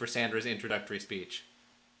I took for Sandra's introductory speech.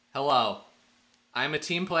 Hello. I'm a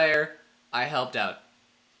team player. I helped out.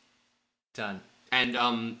 Done. And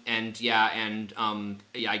I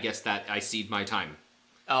guess that I cede my time.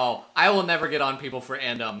 Oh, I will never get on people for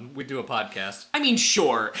we do a podcast. I mean,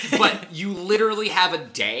 sure, but you literally have a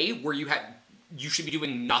day where you should be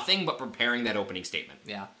doing nothing but preparing that opening statement.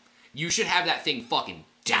 Yeah. You should have that thing fucking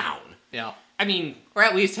down. Yeah. I mean, or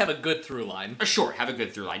at least have a good through line. Sure, have a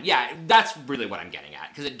good through line. Yeah, that's really what I'm getting at,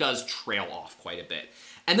 because it does trail off quite a bit.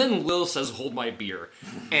 And then Lil says, hold my beer,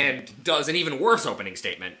 and does an even worse opening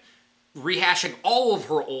statement, rehashing all of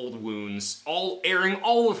her old wounds, airing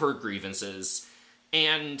all of her grievances,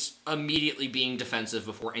 and immediately being defensive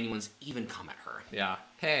before anyone's even come at her. Yeah.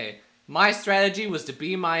 Hey, my strategy was to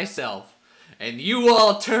be myself, and you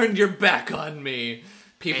all turned your back on me.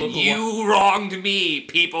 You wronged me,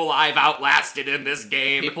 people I've outlasted in this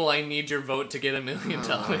game. People I need your vote to get $1 million.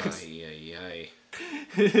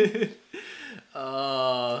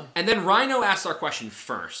 And then Rhino asks our question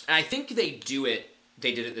first, and I think they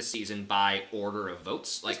did it this season by order of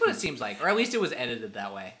votes. That's what it seems like, or at least it was edited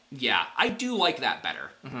that way. Yeah, I do like that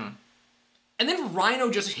better. Mm-hmm. And then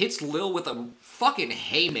Rhino just hits Lil with a fucking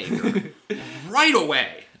haymaker right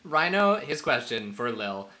away. Rhino, his question for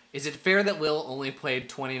Lil, is it fair that Lil only played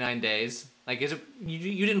 29 days? Like, is it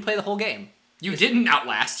you didn't play the whole game? You didn't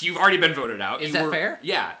outlast. You've already been voted out. Is that fair?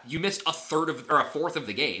 Yeah, you missed a fourth of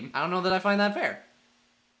the game. I don't know that I find that fair.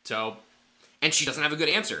 So, and she doesn't have a good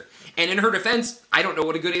answer. And in her defense, I don't know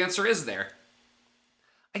what a good answer is there.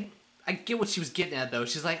 I get what she was getting at, though.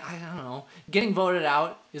 She's like, I don't know. Getting voted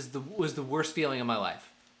out was the worst feeling of my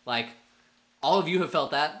life. Like, all of you have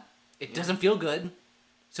felt that. It doesn't feel good.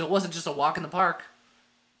 So it wasn't just a walk in the park.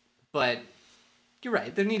 But you're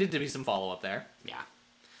right. There needed to be some follow-up there. Yeah.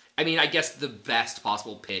 I mean, I guess the best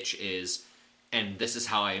possible pitch is, and this is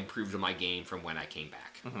how I improved on my game from when I came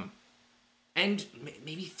back. Mm-hmm. And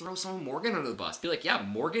maybe throw some of Morgan under the bus. Be like, yeah,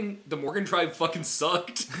 the Morgan tribe fucking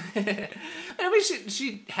sucked. I mean,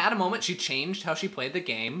 she had a moment. She changed how she played the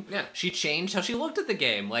game. Yeah. She changed how she looked at the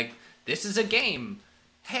game. Like, this is a game.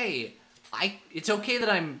 Hey, it's okay that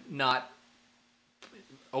I'm not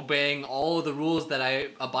obeying all of the rules that I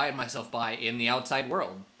abide myself by in the outside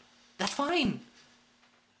world. That's fine.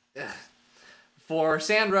 Ugh. For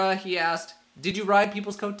Sandra, he asked, did you ride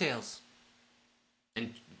people's coattails?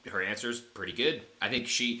 And her answer is pretty good. I think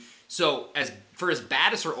as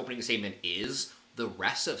bad as her opening statement is, the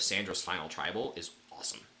rest of Sandra's final tribal is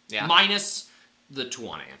awesome. Yeah. Minus the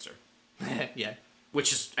Tawana answer. Yeah.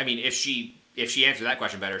 Which is, I mean, if she answered that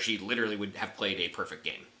question better, she literally would have played a perfect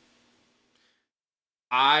game.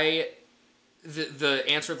 The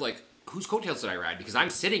answer of, like, whose coattails did I ride? Because I'm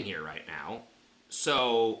sitting here right now.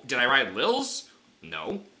 So, did I ride Lil's?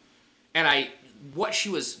 No. And what she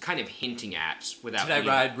was kind of hinting at without... Did I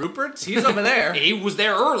ride Rupert's? He's over there. He was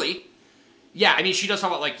there early. Yeah, I mean, she does talk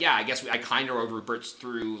about, like, I guess I kind of rode Rupert's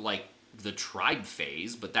through, like, the tribe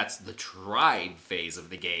phase, but that's the tribe phase of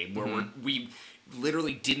the game, where we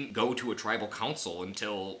literally didn't go to a tribal council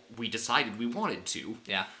until we decided we wanted to.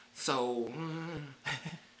 Yeah. So,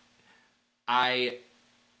 I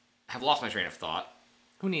have lost my train of thought.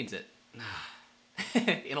 Who needs it?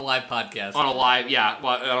 In a live podcast. On a live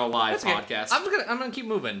podcast. Okay. I'm gonna keep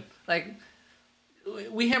moving. Like,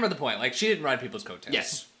 we hammered the point. Like, she didn't ride people's coattails.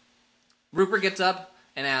 Yes. Rupert gets up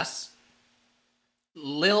and asks,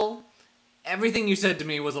 Lil, everything you said to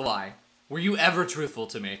me was a lie. Were you ever truthful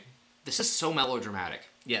to me? This is so melodramatic.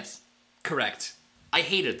 Yes. Correct. I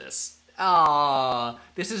hated this. Aww.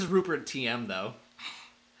 This is Rupert TM, though.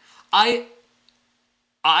 I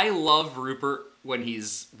love Rupert when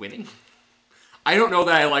he's winning. I don't know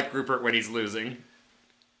that I like Rupert when he's losing.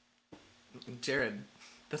 Jared,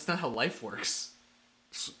 that's not how life works.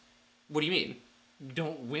 What do you mean? You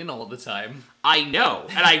don't win all the time. I know,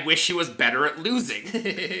 and I wish he was better at losing.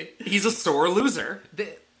 He's a sore loser.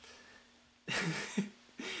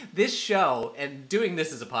 This show, and doing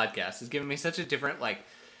this as a podcast, has given me such a different, like,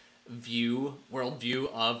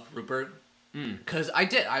 worldview of Rupert. Because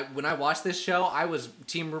when I watched this show, I was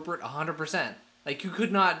Team Rupert 100%. Like, you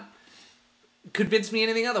could not convince me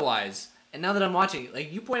anything otherwise. And now that I'm watching,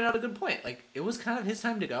 like, you pointed out a good point. Like, it was kind of his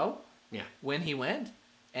time to go. Yeah. When he went.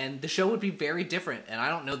 And the show would be very different. And I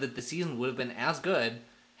don't know that the season would have been as good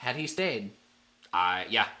had he stayed.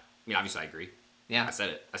 Yeah. I mean, obviously I agree. Yeah. I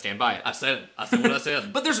said it. I stand by it. I said what I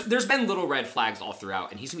said. But there's been little red flags all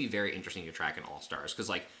throughout, and he's going to be very interesting to track in All-Stars. Because,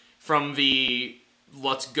 like, from the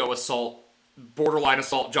let's go borderline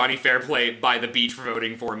assault Johnny Fairplay by the beach for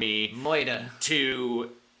voting for me, Moida,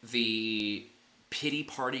 to the pity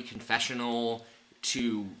party confessional,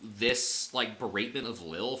 to this, like, beratement of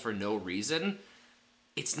Lil for no reason.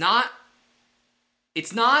 It's not,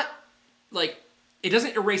 like, it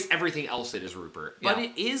doesn't erase everything else that is Rupert, but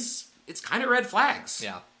it's kind of red flags.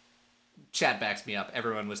 Yeah. Chad backs me up.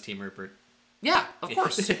 Everyone was Team Rupert. Yeah, of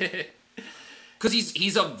course. Because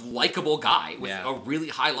he's a likable guy with a really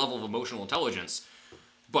high level of emotional intelligence,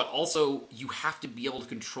 but also you have to be able to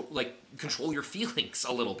control your feelings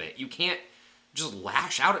a little bit. You can't just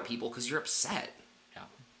lash out at people because you're upset. Yeah.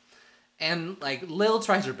 And, like, Lil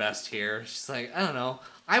tries her best here. She's like, I don't know.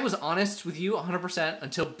 I was honest with you 100%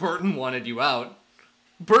 until Burton wanted you out.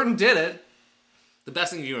 Burton did it. The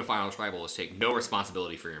best thing to do in a final tribal is take no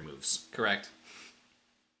responsibility for your moves. Correct.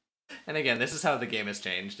 And again, this is how the game has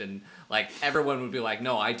changed. And, like, everyone would be like,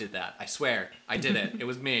 no, I did that. I swear. I did it. It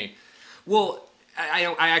was me. Well,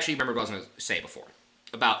 I actually remember what I was going to say before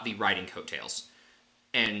about the riding coattails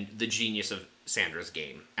and the genius of Sandra's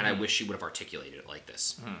game. And I wish she would have articulated it like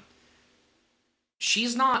this.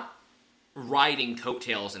 She's not riding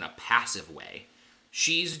coattails in a passive way.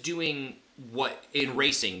 She's doing what in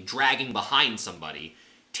racing, dragging behind somebody,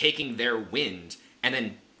 taking their wind, and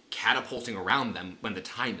then catapulting around them when the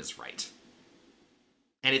time is right.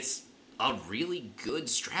 And it's a really good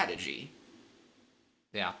strategy.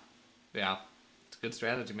 Yeah. Yeah. It's a good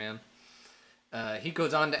strategy, man. He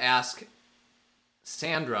goes on to ask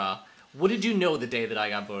Sandra, what did you know the day that I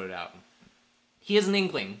got voted out? He has an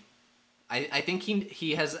inkling. I think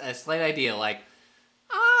he has a slight idea, like,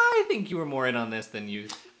 I think you were more in on this than you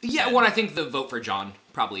Yeah, said. well, I think the vote for John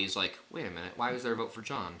probably is like, wait a minute, why was there a vote for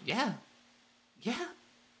John? Yeah. Yeah.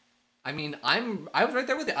 I mean, I was right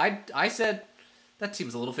there with it. I said, that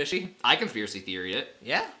seems a little fishy. I conspiracy theory it.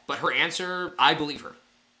 Yeah. But her answer, I believe her.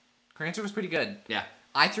 Her answer was pretty good. Yeah.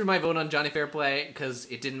 I threw my vote on Johnny Fairplay because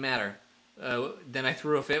it didn't matter. Then I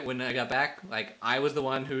threw a fit when I got back. Like, I was the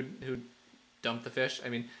one who dumped the fish. I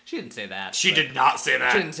mean, she didn't say that. She did not say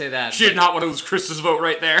that. She didn't say that. She did not want to lose Chris's vote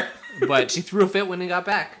right there. But she threw a fit when he got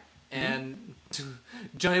back. And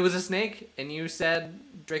Johnny was a snake, and you said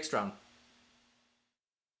Drake Strong.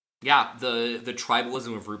 Yeah, the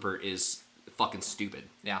tribalism of Rupert is fucking stupid.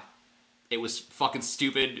 Yeah. It was fucking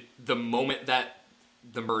stupid the moment that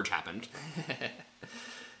the merge happened.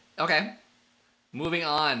 Okay. Moving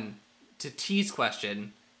on to T's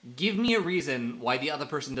question. Give me a reason why the other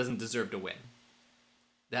person doesn't deserve to win.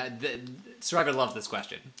 Survivor loves this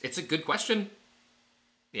question. It's a good question.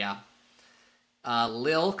 Yeah.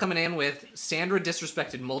 Lil coming in with Sandra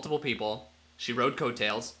disrespected multiple people. She rode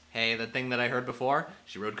coattails. Hey, the thing that I heard before,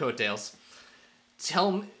 she rode coattails.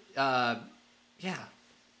 Tell me, yeah,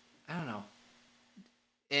 I don't know.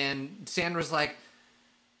 And Sandra's like,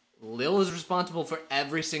 Lil is responsible for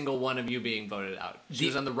every single one of you being voted out. She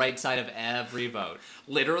was on the right side of every vote.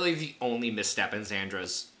 Literally the only misstep in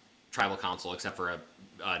Sandra's tribal council, except for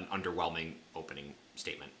an underwhelming opening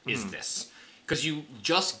statement, is this. Because you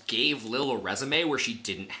just gave Lil a resume where she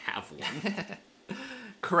didn't have one.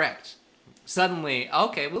 Correct. Suddenly,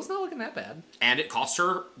 okay, Lil's not looking that bad. And it cost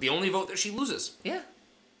her the only vote that she loses. Yeah.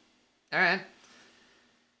 All right.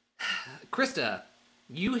 Krista,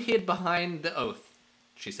 you hid behind the oath,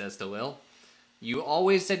 she says to Lil. You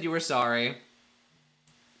always said you were sorry.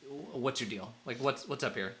 What's your deal? Like, what's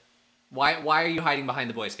up here? Why are you hiding behind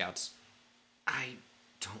the Boy Scouts? I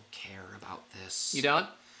don't care about this. You don't?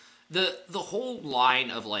 The whole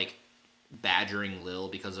line of, like, badgering Lil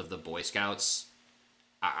because of the Boy Scouts,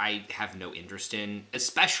 I have no interest in,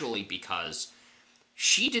 especially because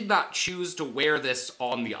she did not choose to wear this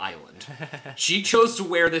on the island. She chose to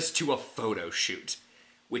wear this to a photo shoot,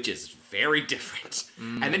 which is very different.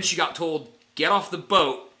 And then she got told, get off the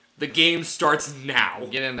boat, the game starts now.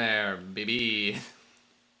 Get in there, baby.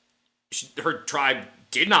 Her tribe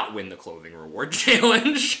did not win the clothing reward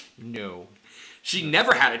challenge. No. She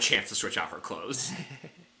never had a chance to switch out her clothes.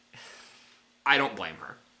 I don't blame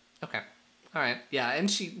her. Okay. All right. Yeah, and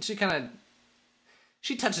she kind of...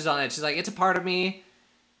 She touches on it. She's like, it's a part of me.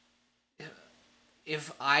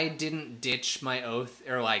 If I didn't ditch my oath,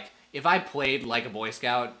 or like, if I played like a Boy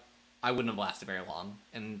Scout, I wouldn't have lasted very long.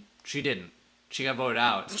 And she didn't. She got voted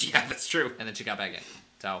out. Yeah, that's true. And then she got back in.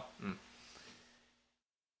 So,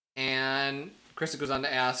 And Krista goes on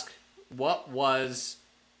to ask, what was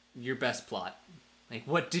your best plot? Like,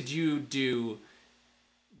 what did you do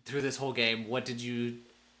through this whole game? What did you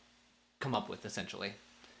come up with, essentially?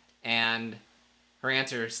 And her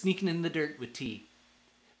answer, sneaking in the dirt with T.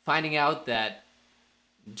 Finding out that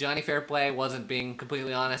Johnny Fairplay wasn't being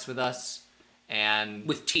completely honest with us. And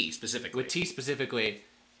with T specifically. With T specifically.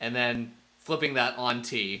 And then flipping that on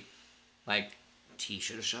T. Like, T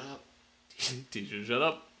should have shut up. T should have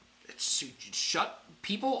shut up.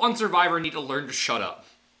 People on Survivor need to learn to shut up.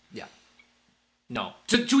 Yeah. No.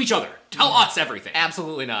 To each other. Tell us everything.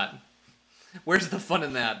 Absolutely not. Where's the fun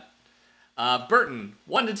in that? Burton,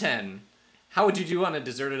 1 to 10. How would you do on a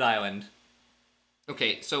deserted island?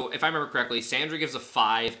 Okay, so if I remember correctly, Sandra gives a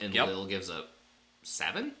 5 and Yep. Lil gives a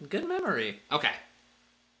 7? Good memory. Okay.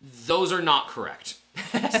 Those are not correct.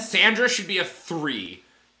 Sandra should be a 3.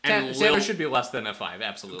 And Sandra Lil... should be less than a 5,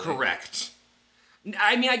 absolutely. Correct.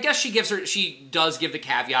 I mean, I guess she does give the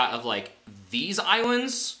caveat of, like, these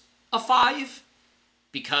islands a 5,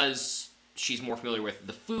 because she's more familiar with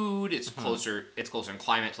the food. It's closer in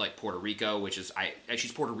climate to, like, Puerto Rico, which is,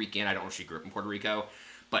 she's Puerto Rican. I don't know if she grew up in Puerto Rico,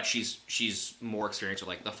 but she's more experienced with,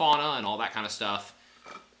 like, the fauna and all that kind of stuff.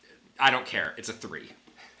 I don't care. It's a 3.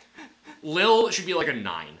 Lil should be like a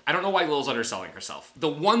 9. I don't know why Lil's underselling herself. The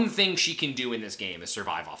one thing she can do in this game is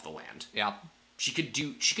survive off the land. Yeah. She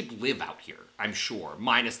could live out here, I'm sure,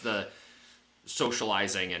 minus the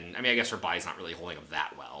socializing, and I mean, I guess her body's not really holding up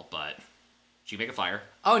that well, but she can make a fire.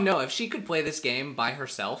 Oh no, if she could play this game by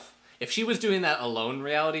herself, if she was doing that alone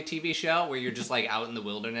reality TV show where you're just like out in the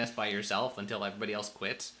wilderness by yourself until everybody else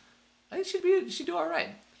quits, I think she'd do all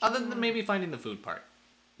right. Other than maybe finding the food part.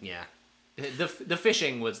 Yeah. The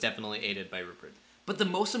fishing was definitely aided by Rupert. But the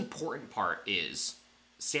most important part is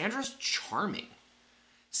Sandra's charming.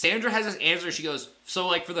 Sandra has this answer. She goes, so,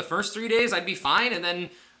 like, for the first 3 days, I'd be fine, and then,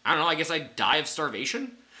 I don't know, I guess I'd die of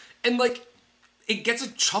starvation? And, like, it gets a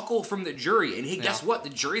chuckle from the jury, and hey, guess what? The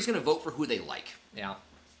jury's gonna vote for who they like. Yeah.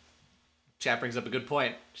 Chat brings up a good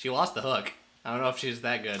point. She lost the hook. I don't know if she's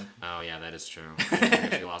that good. Oh, yeah, that is true.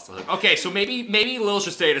 She lost the hook. Okay, so maybe Lil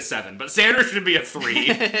should stay at a 7, but Sandra should be a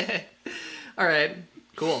 3. All right,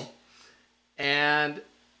 cool. And,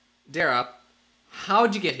 Dara,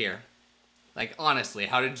 how'd you get here? Like, honestly,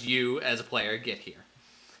 how did you, as a player, get here?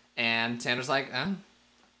 And Sandra's like,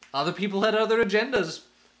 other people had other agendas.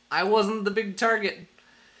 I wasn't the big target.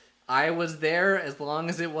 I was there as long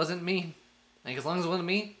as it wasn't me. Like, as long as it wasn't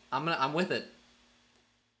me, I'm with it.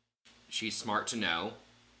 She's smart to know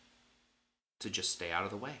to just stay out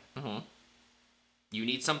of the way. Mm-hmm. You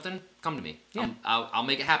need something? Come to me. Yeah. I'll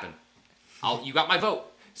make it happen. You got my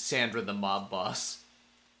vote. Sandra the mob boss.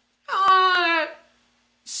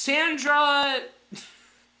 Sandra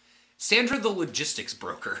the logistics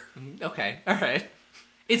broker. Okay, all right.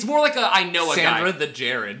 It's more like I know a guy. Sandra the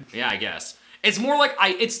Jared. Yeah, I guess. It's more like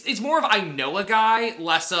it's more of I know a guy,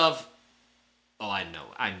 less of I know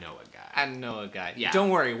a guy. I know a guy. Yeah. Don't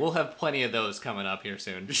worry, we'll have plenty of those coming up here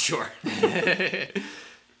soon. Sure.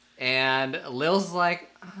 And Lil's like,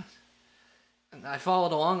 I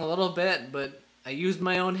followed along a little bit, but I used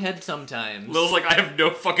my own head sometimes. Lil's like, I have no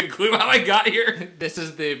fucking clue how I got here. This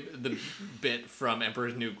is the bit from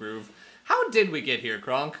Emperor's New Groove. How did we get here,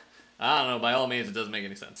 Kronk? I don't know. By all means, it doesn't make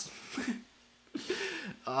any sense.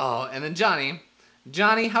 Oh, and then Johnny,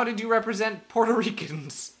 Johnny, how did you represent Puerto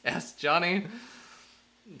Ricans? Asked Johnny.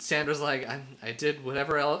 Sandra's like, I did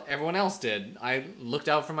whatever everyone else did. I looked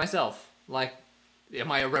out for myself. Like,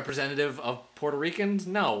 am I a representative of Puerto Ricans?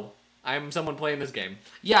 No. I'm someone playing this game.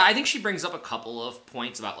 Yeah, I think she brings up a couple of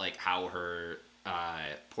points about like how her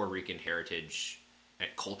Puerto Rican heritage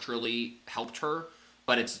culturally helped her,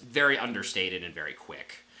 but it's very understated and very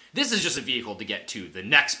quick. This is just a vehicle to get to the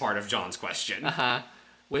next part of John's question.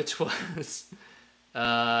 Which was,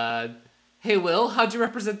 hey Will, how'd you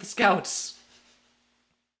represent the Scouts?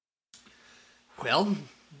 Well,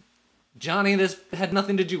 Johnny, this had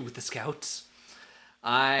nothing to do with the Scouts.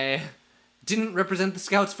 I didn't represent the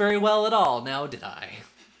Scouts very well at all, now did I?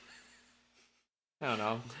 I don't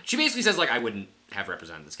know. She basically says, like, I wouldn't have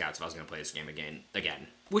represented the Scouts if I was going to play this game again.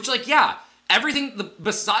 Which, like, yeah, everything,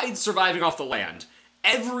 besides surviving off the land,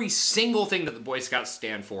 every single thing that the Boy Scouts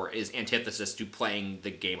stand for is antithesis to playing the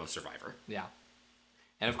game of Survivor. Yeah.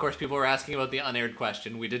 And of course, people were asking about the unaired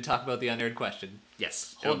question. We did talk about the unaired question.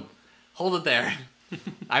 Yes. Hold it there.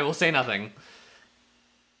 I will say nothing.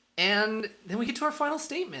 And then we get to our final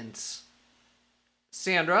statements.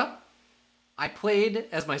 Sandra, I played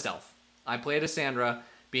as myself. I played as Sandra,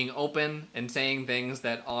 being open and saying things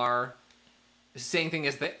that are... saying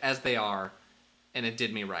things as they are, and it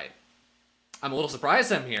did me right. I'm a little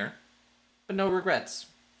surprised I'm here, but no regrets.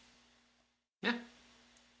 Yeah.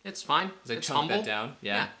 It's fine. It's humble. That down.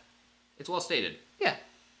 Yeah. It's well stated. Yeah.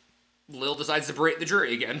 Lil decides to berate the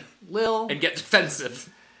jury again. Lil. And get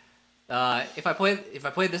defensive. If I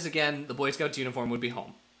played this again, the Boy Scouts uniform would be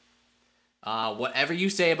home. Whatever you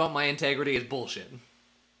say about my integrity is bullshit.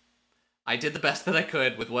 I did the best that I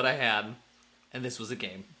could with what I had, and this was a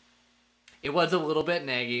game. It was a little bit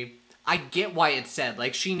naggy. I get why it's said.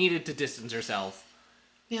 Like, she needed to distance herself.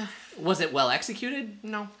 Yeah. Was it well executed?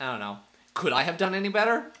 No. I don't know. Could I have done any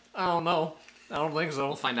better? I don't know. I don't think so.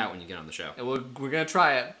 We'll find out when you get on the show. And we're gonna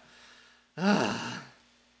try it.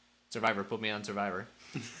 Survivor, put me on Survivor.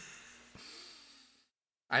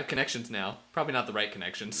 I have connections now. Probably not the right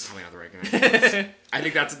connections. Probably not the right connections. I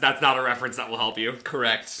think that's not a reference that will help you.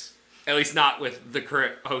 Correct. At least not with the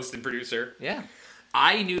current host and producer. Yeah.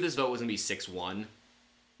 I knew this vote was going to be 6-1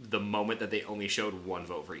 the moment that they only showed one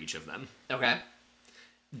vote for each of them. Okay.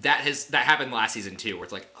 That happened last season too, where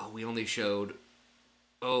it's like, we didn't show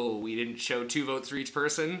 2 votes for each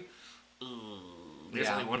person. There's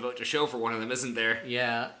only one vote to show for one of them, isn't there?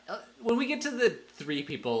 Yeah. When we get to the 3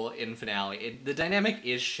 people in finale, the dynamic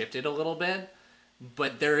is shifted a little bit,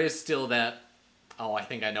 but there is still that, I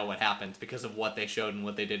think I know what happened because of what they showed and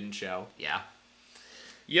what they didn't show. Yeah.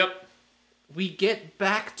 Yep. We get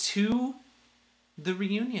back to the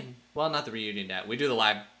reunion. Well, not the reunion yet. We do the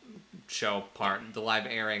live show part, the live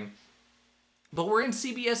airing. But we're in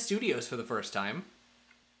CBS Studios for the first time.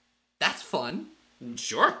 That's fun.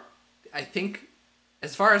 Sure. I think,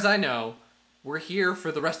 as far as I know, we're here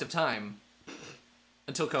for the rest of time.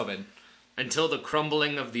 Until COVID. Until the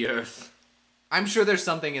crumbling of the earth. I'm sure there's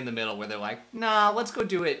something in the middle where they're like, nah, let's go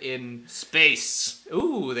do it in... space.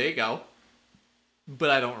 Ooh, there you go. But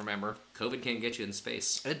I don't remember. COVID can't get you in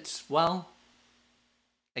space. Well,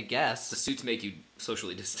 I guess. The suits make you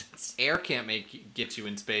socially distanced. Air can't get you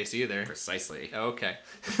in space either. Precisely. Okay.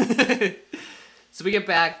 So we get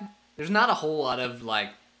back. There's not a whole lot of,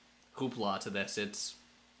 hoopla to this. It's,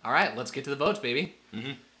 all right, let's get to the votes, baby.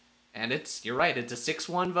 Mm-hmm. And you're right, it's a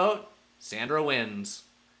 6-1 vote. Sandra wins.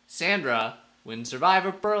 Sandra wins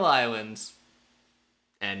Survivor Pearl Islands.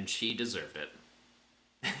 And she deserved it.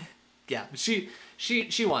 Yeah, she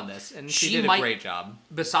won this, and she did a great job.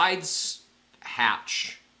 Besides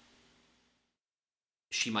Hatch,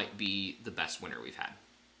 she might be the best winner we've had.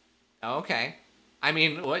 Okay. I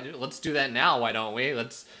mean, let's do that now, why don't we?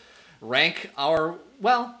 Let's rank our...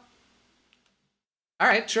 Well...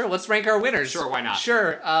 Alright, sure, let's rank our winners. Sure, why not?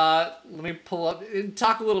 Sure, let me pull up...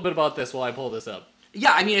 Talk a little bit about this while I pull this up.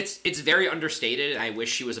 Yeah, I mean, it's very understated, and I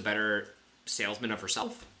wish she was a better salesman of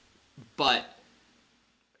herself. But...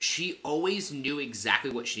 she always knew exactly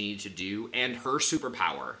what she needed to do, and her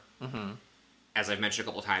superpower, as I've mentioned a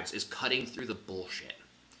couple times, is cutting through the bullshit.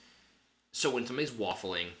 So when somebody's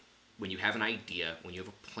waffling, when you have an idea, when you have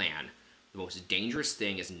a plan, the most dangerous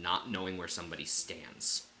thing is not knowing where somebody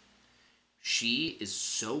stands. She is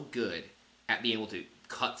so good at being able to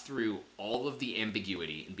cut through all of the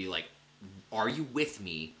ambiguity and be like, are you with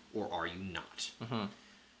me or are you not? Mm-hmm.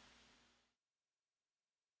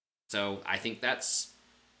 So I think that's...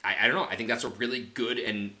 I don't know. I think that's a really good,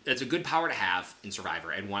 and that's a good power to have in Survivor,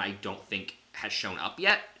 and one I don't think has shown up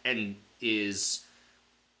yet, and is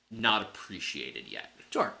not appreciated yet.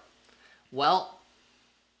 Sure. Well,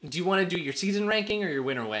 do you want to do your season ranking or your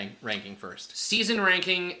winner ranking first? Season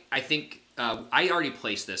ranking, I think I already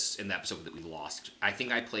placed this in the episode that we lost. I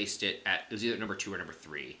think I placed it was either number 2 or number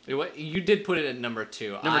 3. You did put it at number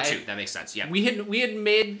 2. Number 2, that makes sense. Yeah, we had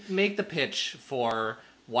make the pitch for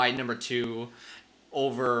why number 2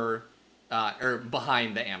 over or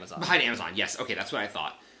behind the Amazon. Behind Amazon, yes. Okay, that's what I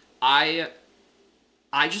thought. I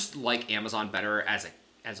just like Amazon better as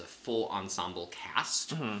a full ensemble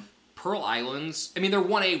cast. Mm-hmm. Pearl Islands, I mean, they're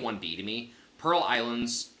 1A, 1B to me. Pearl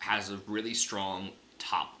Islands has a really strong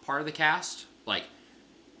top part of the cast, like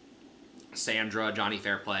Sandra, Johnny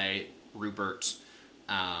Fairplay, Rupert,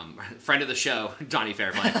 friend of the show, Johnny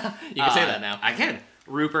Fairplay. You can say that now. I can.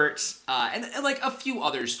 Rupert, and like a few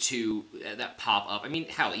others too that pop up. I mean,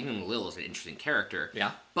 hell, even Lil is an interesting character.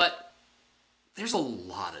 Yeah. But there's a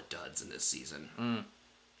lot of duds in this season.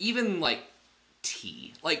 Even like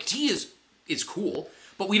T. Like T is cool,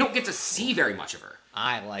 but we don't get to see very much of her.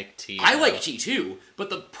 I like T. I like T too, but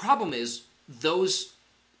the problem is those,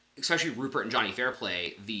 especially Rupert and Johnny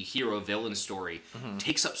Fairplay, the hero-villain story,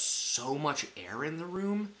 takes up so much air in the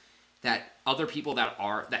room that other people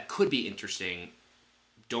that could be interesting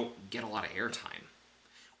don't get a lot of airtime.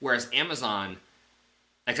 Whereas Amazon,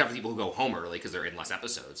 except for people who go home early because they're in less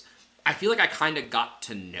episodes, I feel like I kind of got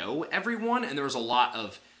to know everyone, and there was a lot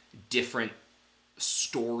of different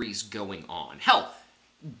stories going on. Hell,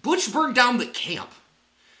 Butch burned down the camp.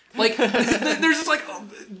 Like, there's just like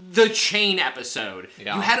the Chain episode.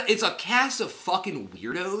 Yeah. It's a cast of fucking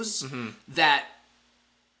weirdos that,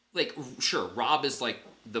 like, sure, Rob is like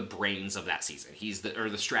the brains of that season. He's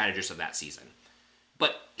the strategist of that season.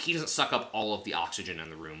 But he doesn't suck up all of the oxygen in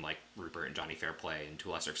the room like Rupert and Johnny Fairplay and to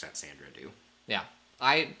a lesser extent Sandra do. Yeah.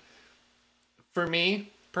 For me,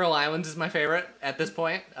 Pearl Islands is my favorite at this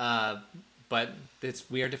point. But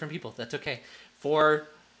we are different people. That's okay. For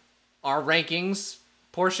our rankings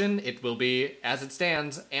portion, it will be, as it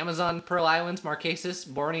stands, Amazon, Pearl Islands, Marquesas,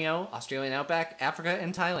 Borneo, Australian Outback, Africa,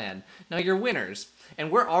 and Thailand. Now, your winners,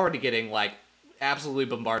 and we're already getting, like, absolutely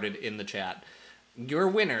bombarded in the chat. Your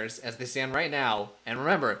winners, as they stand right now, and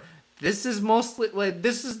remember, this is mostly, like,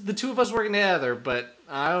 this is the two of us working together, but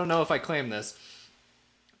I don't know if I claim this.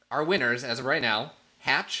 Our winners, as of right now,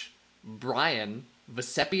 Hatch, Brian,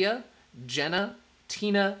 Vesepia, Jenna,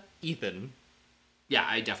 Tina, Ethan. Yeah,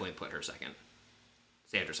 I definitely put her second.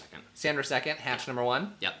 Sandra second. Sandra second, Hatch number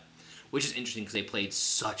 1. Yep. Which is interesting because they played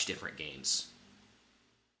such different games.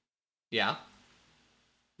 Yeah.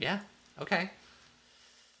 Yeah. Okay.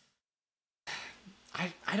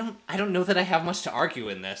 I don't know that I have much to argue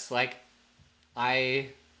in this. Like, I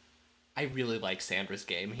really like Sandra's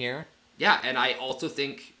game here. Yeah, and I also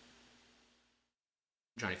think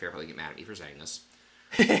Johnny Fair probably get mad at me for saying this.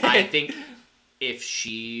 I think if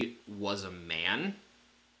she was a man,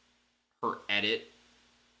 her edit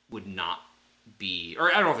would not be, or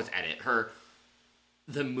I don't know if it's edit,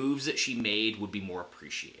 the moves that she made would be more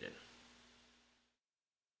appreciated.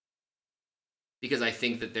 Because I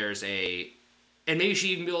think that there's and maybe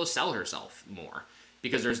she'd even be able to sell herself more.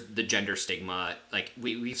 Because there's the gender stigma, like,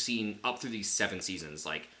 we've seen up through these 7 seasons,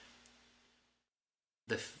 like,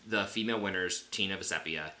 the female winners, Tina,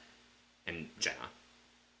 Vesepia, and Jenna,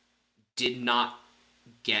 did not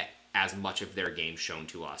get as much of their game shown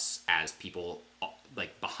to us as people,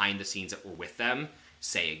 like, behind the scenes that were with them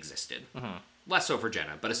say existed. Less so for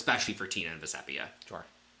Jenna, but especially for Tina and Vesepia. Sure.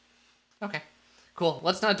 Okay. Cool.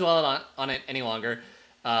 Let's not dwell on it any longer.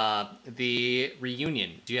 The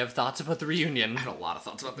reunion. Do you have thoughts about the reunion? I have a lot of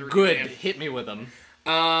thoughts about the reunion. Good. Hit me with them.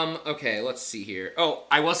 Okay, let's see here. Oh,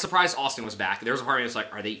 I was surprised Austin was back. There was a part of me that's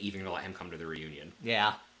like, are they even gonna let him come to the reunion?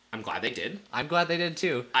 Yeah. I'm glad they did. I'm glad they did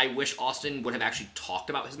too. I wish Austin would have actually talked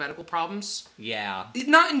about his medical problems. Yeah.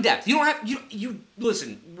 Not in depth. You don't have, you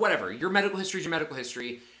listen, whatever. Your medical history is your medical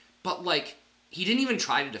history. But, like, he didn't even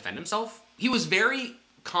try to defend himself. He was very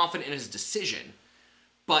confident in his decision.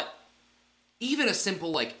 But even a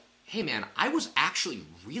simple, like, hey man, I was actually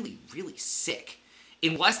really, really sick.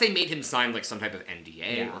 Unless they made him sign, like, some type of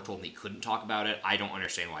NDA or told him he couldn't talk about it, I don't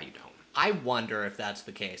understand why you don't. I wonder if that's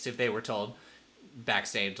the case. If they were told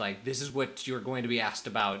backstage, like, this is what you're going to be asked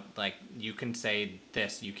about. Like, you can say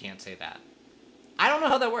this, you can't say that. I don't know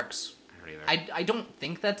how that works. I don't either. I don't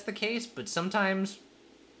think that's the case, but sometimes,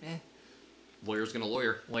 Lawyer's gonna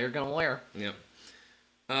lawyer. Lawyer gonna lawyer. Yep.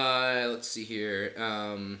 Let's see here.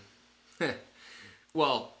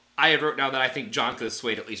 Well, I had wrote down that I think John could have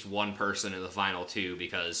swayed at least one person in the final 2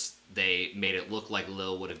 because they made it look like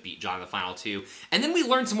Lil would have beat John in the final 2. And then we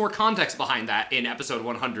learned some more context behind that in episode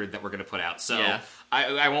 100 that we're going to put out. So yeah.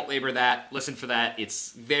 I won't labor that. Listen for that.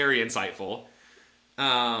 It's very insightful.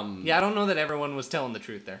 Yeah, I don't know that everyone was telling the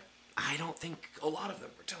truth there. I don't think a lot of them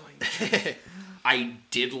were telling the truth. I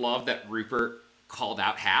did love that Rupert called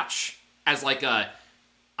out Hatch as like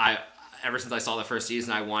ever since I saw the first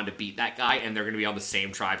season, I wanted to beat that guy, and they're going to be on the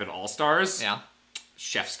same tribe at All Stars. Yeah.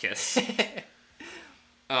 Chef's kiss.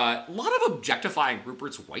 A lot of objectifying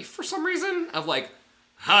Rupert's wife for some reason. Of like,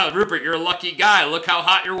 Rupert, you're a lucky guy. Look how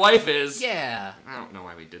hot your wife is. Yeah. I don't know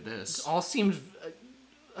why we did this. It all seems,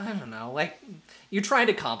 I don't know, like, you're trying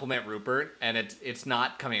to compliment Rupert, and it's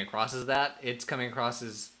not coming across as that. It's coming across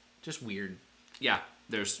as just weird. Yeah,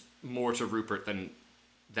 there's more to Rupert than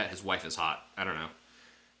that his wife is hot. I don't know.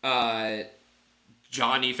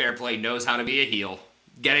 Johnny Fairplay knows how to be a heel.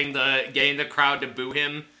 Getting the crowd to boo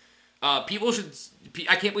him. People should...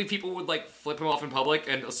 I can't believe people would, like, flip him off in public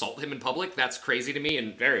and assault him in public. That's crazy to me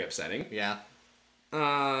and very upsetting. Yeah.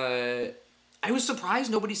 I was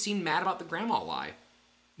surprised nobody seemed mad about the grandma lie.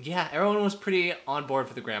 Yeah, everyone was pretty on board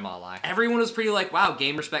for the grandma lie. Everyone was pretty like, wow,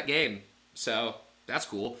 game, respect, game. So, that's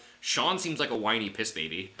cool. Sean seems like a whiny piss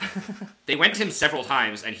baby. They went to him several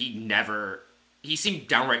times, and he seemed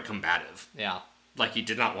downright combative. Yeah. Like he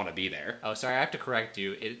did not want to be there. Oh, sorry, I have to correct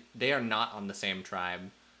you. They are not on the same tribe.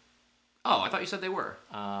 Oh, I thought you said they were.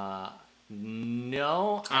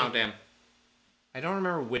 No. Oh, damn. I don't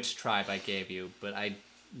remember which tribe I gave you, but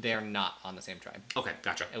they're not on the same tribe. Okay,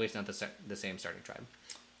 gotcha. At least not the same starting tribe.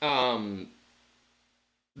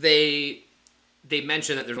 They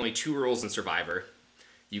mention that there's only 2 rules in Survivor.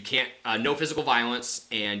 You can't, no physical violence,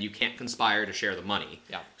 and you can't conspire to share the money.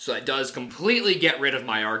 Yeah. So that does completely get rid of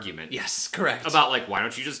my argument. Yes, correct. About, like, why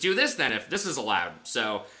don't you just do this then if this is allowed?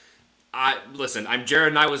 So, listen, I'm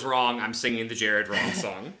Jared and I was wrong. I'm singing the Jared wrong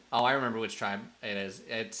song. Oh, I remember which tribe it is.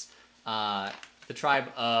 It's the tribe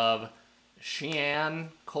of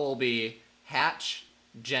Sheehan, Colby, Hatch,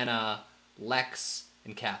 Jenna, Lex,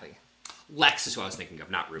 and Kathy. Lex is who I was thinking of,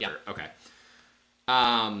 not Rupert. Yeah. Okay.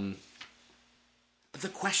 The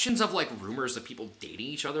questions of, like, rumors of people dating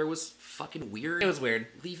each other was fucking weird. It was weird.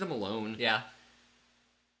 Leave them alone. Yeah.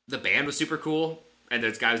 The band was super cool, and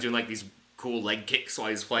this guy was doing, like, these cool leg kicks while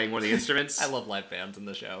he's playing one of the instruments. I love live bands in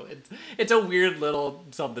the show. It's a weird little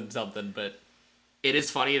something, but... It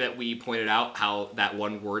is funny that we pointed out how that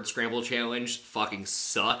one word scramble challenge fucking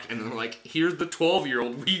sucked, and then we're like, here's the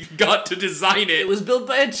 12-year-old, we got to design it. It was built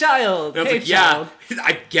by a child. And I was like, child.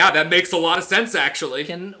 yeah, that makes a lot of sense, actually.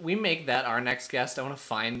 Can we make that our next guest? I want to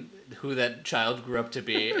find who that child grew up to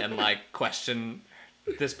be and, like, question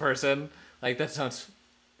this person. Like, that sounds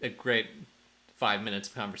a great 5 minutes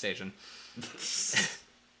of conversation.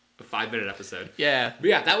 A 5-minute episode. Yeah. But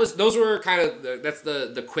yeah, those were kind of, that's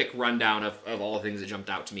the quick rundown of all the things that jumped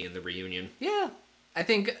out to me in the reunion. Yeah. I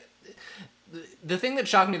think the thing that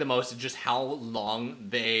shocked me the most is just how long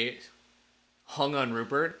they hung on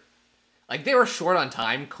Rupert. Like, they were short on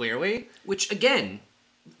time, clearly. Which, again,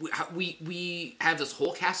 we have this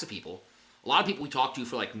whole cast of people. A lot of people we talked to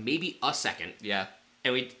for, like, maybe a second. Yeah.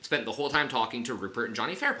 And we spent the whole time talking to Rupert and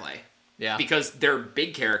Johnny Fairplay. Yeah. Because they're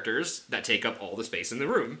big characters that take up all the space in the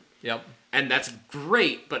room. Yep. And that's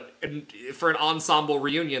great, but for an ensemble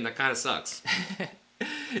reunion, that kind of sucks.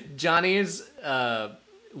 Johnny's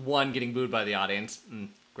one getting booed by the audience,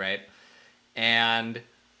 great, and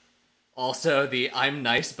also the "I'm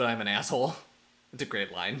nice but I'm an asshole." It's a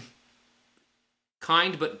great line.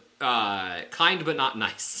 Kind but not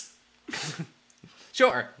nice.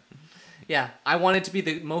 Sure. Yeah, I wanted to be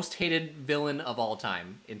the most hated villain of all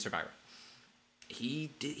time in Survivor.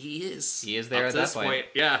 He is. He is there up at that point.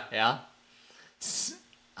 Yeah. Yeah.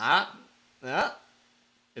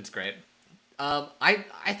 It's great.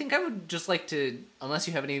 I think I would just like to, unless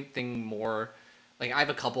you have anything more, like, I have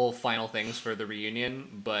a couple final things for the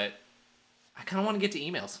reunion, but I kind of want to get to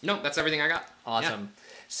emails. No, that's everything I got. Awesome. Yeah.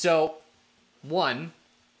 So, a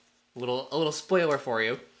little spoiler for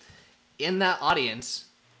you. In that audience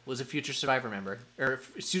was a future Survivor member, or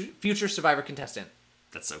future Survivor contestant.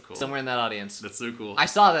 That's so cool. Somewhere in that audience. That's so cool. I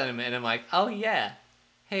saw that and I'm like, oh yeah.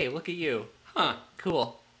 Hey, look at you. Huh.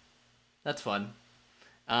 Cool. That's fun.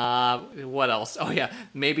 What else? Oh yeah,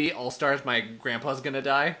 maybe All Stars, my grandpa's gonna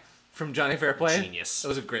die, from Johnny Fairplay. Genius. That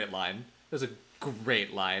was a great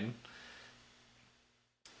line.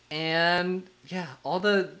 And yeah, all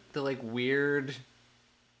the like weird,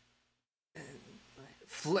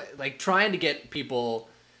 like trying to get people,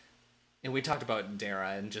 and we talked about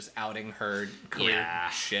Dara and just outing her career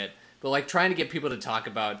shit, but like trying to get people to talk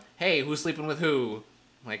about, hey, who's sleeping with who?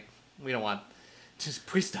 Like, we don't want, just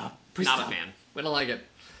please stop. Not a fan. We don't like it.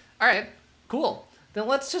 All right, cool. Then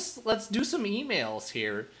let's do some emails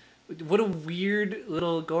here. What a weird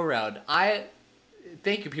little go around. I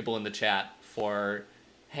thank you people in the chat for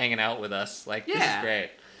hanging out with us. Like, this is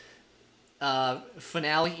great.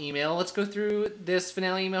 finale email. Let's go through this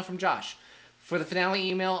finale email from Josh. For the finale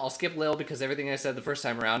email, I'll skip Lil because everything I said the first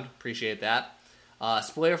time around. Appreciate that.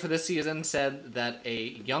 Spoiler for this season said that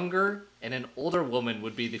a younger and an older woman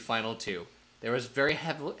would be the final two. There was very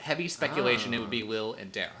heavy speculation it would be Lil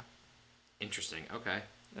and Dara. Interesting. Okay.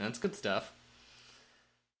 That's good stuff.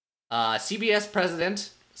 CBS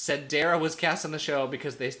president said Dara was cast on the show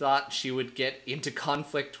because they thought she would get into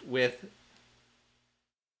conflict with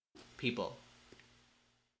people.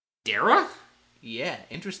 Dara? Yeah,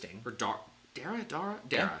 interesting. Or Dara? Dara?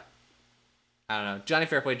 Yeah. I don't know. Johnny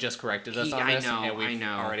Fairplay just corrected us on this, and we've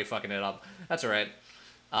already fucking it up. That's all right.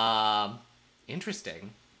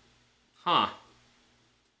 Interesting. Huh.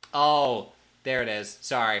 Oh, there it is.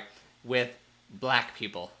 Sorry. With black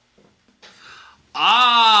people.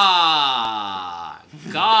 Ah!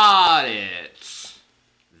 Got it.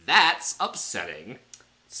 That's upsetting.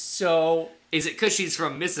 So... Is it because she's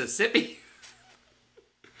from Mississippi?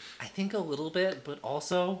 I think a little bit, but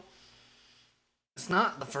also... It's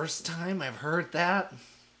not the first time I've heard that.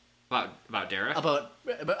 About Dara? About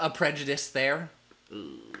a prejudice there.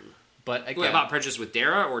 Ooh. But again... Wait, about prejudice with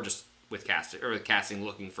Dara, or just with casting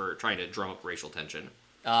looking for trying to drum up racial tension?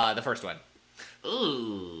 The first one.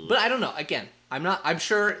 Ooh. But I don't know. Again, I'm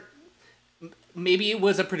sure maybe it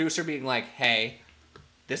was a producer being like, hey,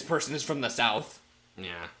 this person is from the South.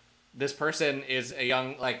 Yeah. This person is a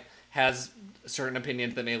young, has certain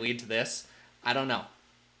opinions that may lead to this. I don't know.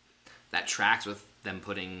 That tracks with them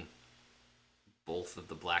putting both of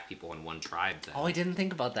the black people in one tribe then. Oh, I didn't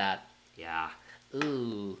think about that. Yeah.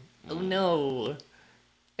 Ooh. Oh no.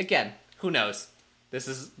 Again, who knows? This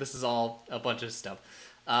is all a bunch of stuff.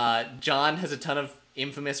 John has a ton of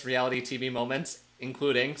infamous reality TV moments,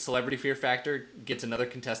 including Celebrity Fear Factor gets another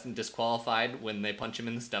contestant disqualified when they punch him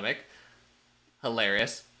in the stomach.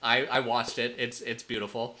 Hilarious. I watched it. It's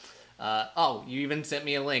beautiful. You even sent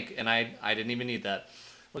me a link, and I didn't even need that.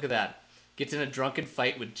 Look at that. Gets in a drunken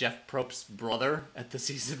fight with Jeff Probst's brother at the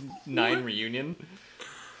season 9 reunion.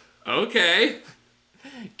 Okay.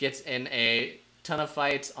 Gets in a ton of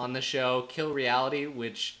fights on the show Kill Reality,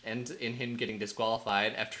 which ends in him getting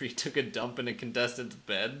disqualified after he took a dump in a contestant's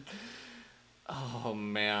bed. Oh,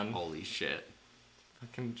 man. Holy shit.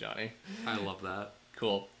 Fucking Johnny. I love that.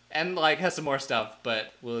 Cool. And, has some more stuff,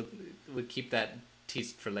 but we'll keep that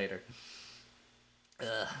teased for later.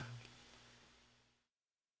 Ugh.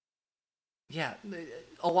 Yeah,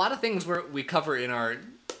 a lot of things we cover in our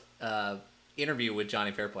interview with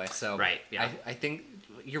Johnny Fairplay. So right, yeah. I think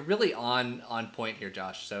you're really on point here,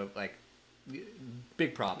 Josh. So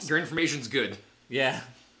big props. Your information's good. Yeah.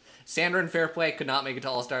 Sandra and Fairplay could not make it to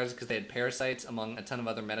All Stars because they had parasites, among a ton of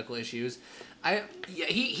other medical issues.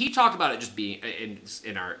 He talked about it just being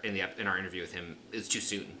in our interview with him. It's too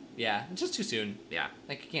soon. Yeah, just too soon. Yeah,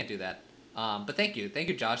 you can't do that. But thank you,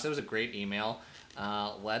 Josh. That was a great email.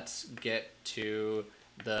 Let's get to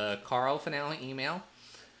the Carl finale email.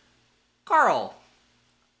 Carl,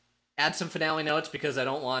 add some finale notes because I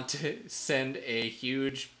don't want to send a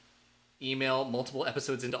huge email multiple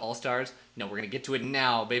episodes into All Stars. No, we're gonna get to it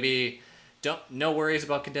now, baby. No worries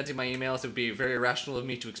about condensing my emails. It would be very irrational of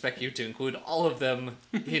me to expect you to include all of them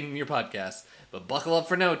in your podcast. But buckle up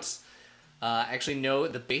for notes. Actually know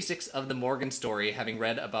the basics of the Morgan story, having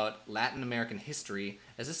read about Latin American history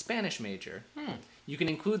as a Spanish major. You can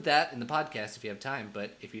include that in the podcast if you have time,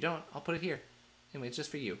 but if you don't, I'll put it here. Anyway, it's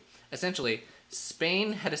just for you. Essentially,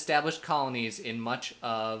 Spain had established colonies in much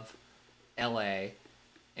of LA,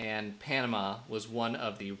 and Panama was one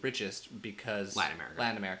of the richest because...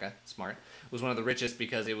 Latin America, smart. Was one of the richest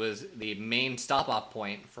because it was the main stop-off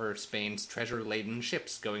point for Spain's treasure-laden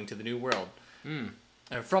ships going to the New World.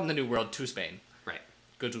 From the New World to Spain. Right.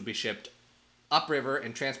 Goods would be shipped upriver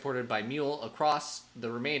and transported by mule across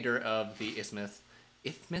the remainder of the isthmus.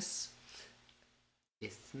 Isthmus?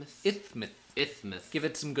 Give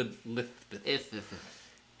it some good lisp.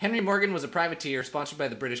 Henry Morgan was a privateer sponsored by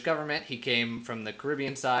the British government. He came from the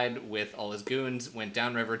Caribbean side with all his goons, went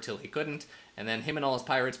downriver till he couldn't, and then him and all his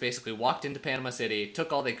pirates basically walked into Panama City,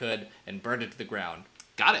 took all they could, and burned it to the ground.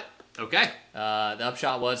 Got it. Okay. The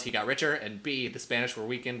upshot was he got richer, and B, the Spanish were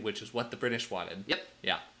weakened, which is what the British wanted. Yep.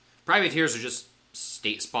 Yeah. Privateers are just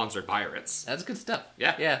state-sponsored pirates. That's good stuff.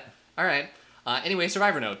 Yeah. Yeah. All right. Anyway,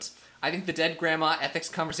 Survivor notes. I think the dead grandma ethics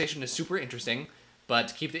conversation is super interesting, but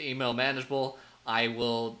to keep the email manageable, I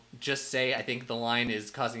will just say I think the line is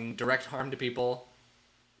causing direct harm to people.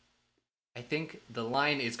 Yeah,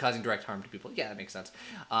 that makes sense.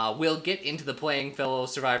 We'll get into the playing fellow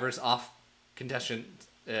survivors off contestant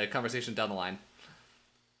conversation down the line.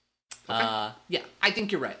 Okay. Yeah, I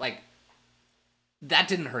think you're right. That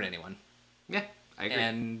didn't hurt anyone. Yeah. I agree.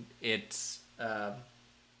 And it's, I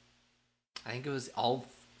think it was all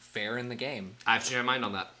fair in the game. I've changed my mind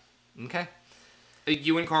on that. Okay.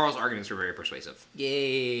 You and Carl's arguments were very persuasive.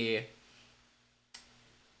 Yay.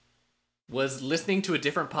 Was listening to a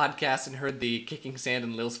different podcast and heard the kicking sand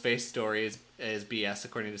in Lil's face story as BS,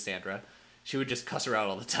 according to Sandra. She would just cuss her out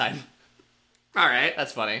all the time. All right.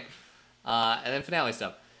 That's funny. And then finale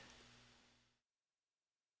stuff.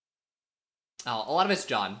 Oh, a lot of it's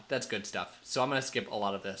John. That's good stuff. So I'm going to skip a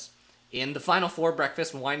lot of this. In the final four,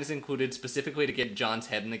 breakfast wine is included specifically to get John's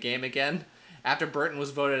head in the game again. After Burton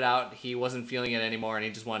was voted out, he wasn't feeling it anymore and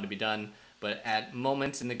he just wanted to be done. But at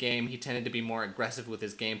moments in the game, he tended to be more aggressive with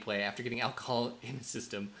his gameplay after getting alcohol in his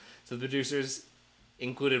system. So the producers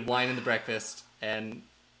included wine in the breakfast, and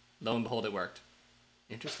lo and behold, it worked.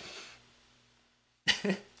 Interesting.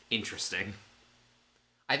 Interesting.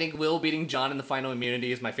 I think Lil beating John in the final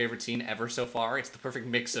immunity is my favorite scene ever so far. It's the perfect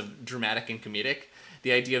mix of dramatic and comedic.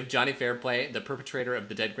 The idea of Johnny Fairplay, the perpetrator of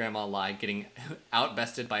the dead grandma lie, getting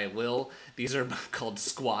outbested by Lil. These are called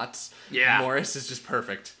squats. Yeah. Morris is just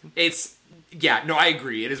perfect. I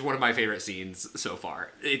agree. It is one of my favorite scenes so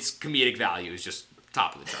far. Its comedic value is just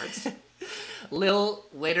top of the charts. Lil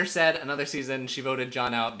later said another season she voted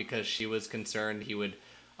John out because she was concerned he would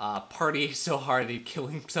party so hard he'd kill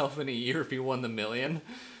himself in a year if he won the $1 million.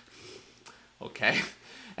 Okay.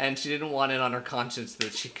 And she didn't want it on her conscience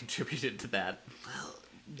that she contributed to that.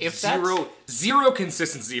 If Zero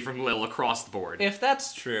consistency from Lil across the board. If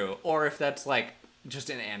that's true, or if that's like just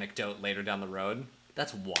an anecdote later down the road,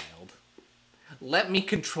 that's wild. Let me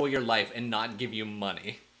control your life and not give you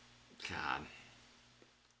money. God.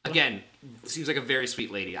 Again, seems like a very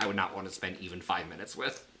sweet lady I would not want to spend even 5 minutes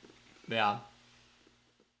with. Yeah.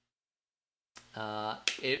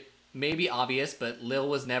 It may be obvious, but Lil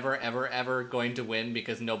was never, ever, ever going to win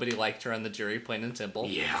because nobody liked her on the jury, plain and simple.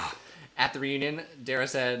 Yeah. At the reunion, Dara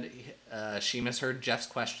said she misheard Jeff's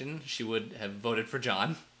question. She would have voted for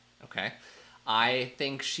John. Okay. I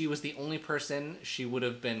think she was the only person she would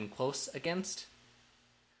have been close against.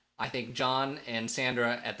 I think John and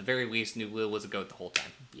Sandra, at the very least, knew Lil was a goat the whole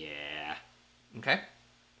time. Yeah. Okay.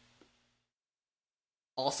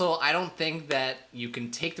 Also, I don't think that you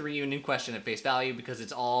can take the reunion question at face value because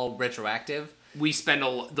it's all retroactive. We spend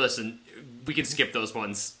listen, we can skip those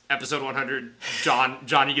ones. Episode 100,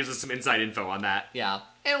 Johnny gives us some inside info on that. Yeah.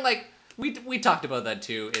 And, like, we talked about that,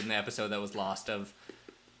 too, in the episode that was lost of...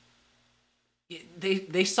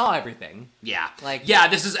 They saw everything. Yeah. Like... Yeah,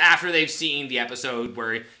 this is after they've seen the episode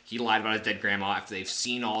where he lied about his dead grandma, after they've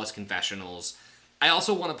seen all his confessionals. I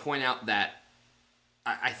also want to point out that,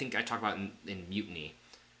 I think I talked about in Mutiny,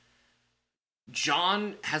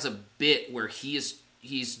 John has a bit where he's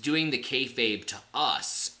doing the kayfabe to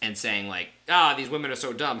us and saying, like, these women are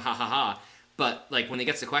so dumb, ha ha ha. But, like, when he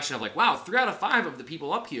gets the question of, like, wow, 3 out of 5 of the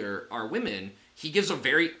people up here are women, he gives a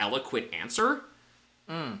very eloquent answer.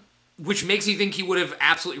 Which makes you think he would have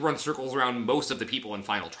absolutely run circles around most of the people in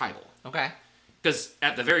Final Tribal. Okay. Because,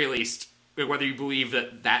 at the very least, whether you believe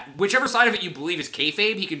that whichever side of it you believe is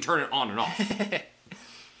kayfabe, he can turn it on and off.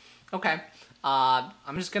 Okay.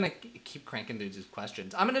 I'm just going to keep cranking these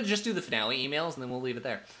questions. I'm going to just do the finale emails, and then we'll leave it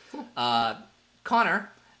there. Cool. Connor,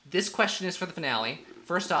 this question is for the finale.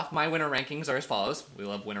 First off, my winner rankings are as follows. We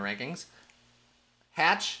love winner rankings.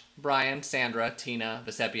 Hatch, Brian, Sandra, Tina,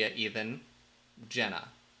 Vesepia, Ethan, Jenna.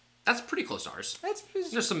 That's pretty close to ours.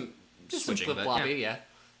 There's some switching, flip-floppy, yeah.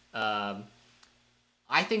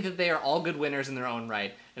 I think that they are all good winners in their own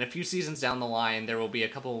right, and a few seasons down the line, there will be a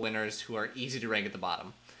couple of winners who are easy to rank at the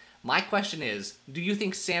bottom. My question is, do you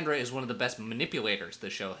think Sandra is one of the best manipulators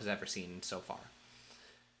the show has ever seen so far?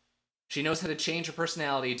 She knows how to change her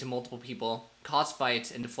personality to multiple people, cause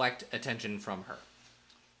fights, and deflect attention from her.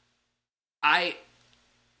 I'm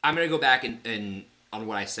going to go back and on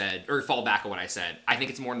what I said, or fall back on what I said. I think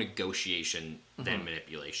it's more negotiation than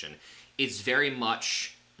manipulation. It's very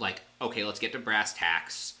much like, okay, let's get to brass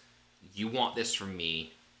tacks. You want this from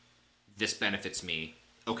me. This benefits me.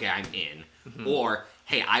 Okay, I'm in. Or,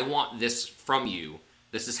 hey, I want this from you.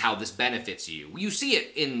 This is how this benefits you. You see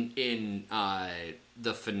it in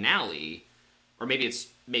the finale, or maybe it's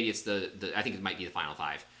the I think it might be the final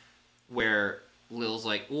 5, where Lil's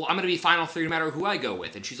like, well, I'm going to be final 3 no matter who I go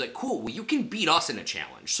with. And she's like, cool, well, you can beat us in a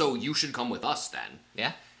challenge, so you should come with us then.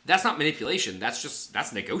 Yeah. That's not manipulation.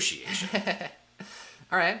 That's negotiation.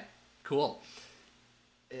 All right. Cool.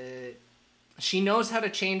 She knows how to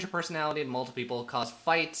change her personality to multiple people, cause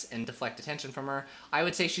fights, and deflect attention from her. I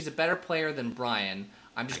would say she's a better player than Brian.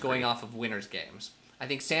 I'm just going off of winners' games. I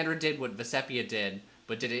think Sandra did what Vesepia did,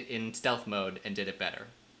 but did it in stealth mode and did it better.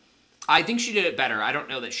 I think she did it better. I don't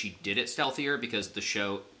know that she did it stealthier because the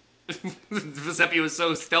show... Giuseppe was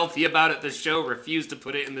so stealthy about it, the show refused to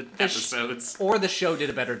put it in the episodes. Or the show did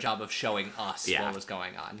a better job of showing us Yeah. what was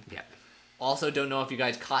going on. Yeah. Also, don't know if you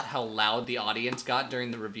guys caught how loud the audience got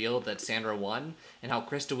during the reveal that Sandra won, and how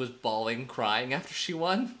Krista was bawling, crying after she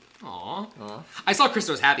won. Aww. I saw Krista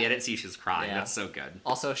was happy. I didn't see she was crying. Yeah. That's so good.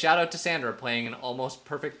 Also, shout out to Sandra playing an almost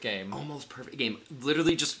perfect game. Almost perfect game.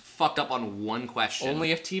 Literally just fucked up on one question.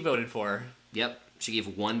 Only if T voted for her. Yep. She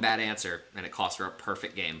gave one bad answer, and it cost her a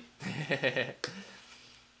perfect game.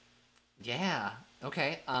 Yeah.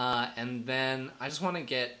 Okay. And then I just want to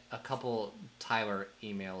get a couple Tyler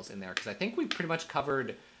emails in there, because I think we pretty much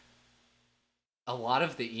covered a lot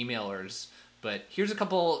of the emailers. But here's a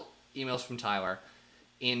couple emails from Tyler.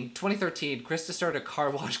 In 2013, Krista started a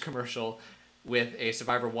car wash commercial with a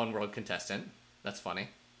Survivor One World contestant. That's funny.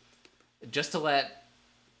 Just to let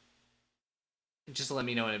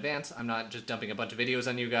me know in advance, I'm not just dumping a bunch of videos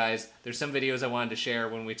on you guys. There's some videos I wanted to share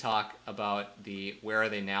when we talk about the Where Are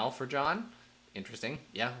They Now for John. Interesting.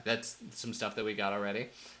 Yeah, that's some stuff that we got already.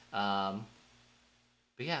 But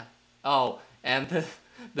yeah. Oh, and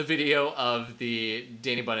the video of the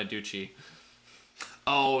Danny Bonaducci.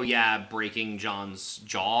 Oh, yeah, breaking John's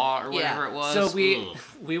jaw or whatever it was. So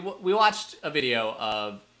we watched a video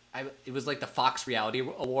of, it was like the Fox Reality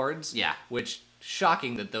Awards. Yeah. Which,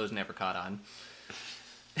 shocking that those never caught on.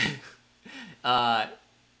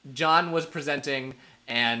 John was presenting,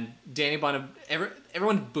 and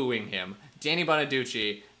everyone's booing him. Danny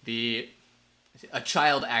Bonaducci, a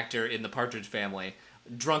child actor in the Partridge Family,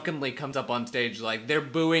 drunkenly comes up on stage like, they're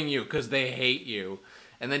booing you because they hate you.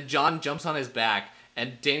 And then John jumps on his back,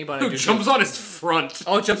 and Danny Bonaducci... jumps on his front.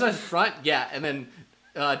 Oh, jumps on his front? Yeah, and then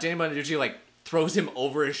Danny Bonaducci, throws him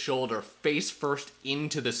over his shoulder, face first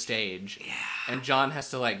into the stage. Yeah. And John has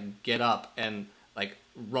to, get up and,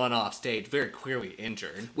 run off stage, very clearly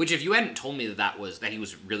injured. Which, if you hadn't told me that he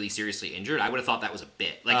was really seriously injured, I would have thought that was a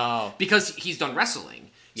bit. Because he's done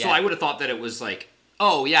wrestling. Yeah. So I would have thought that it was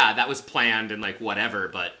oh, yeah, that was planned and, whatever,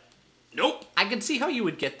 but nope. I can see how you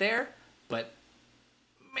would get there, but,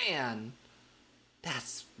 man,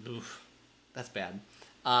 that's bad.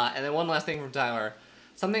 And then one last thing from Tyler.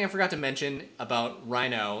 Something I forgot to mention about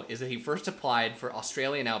Rhino is that he first applied for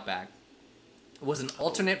Australian Outback, was an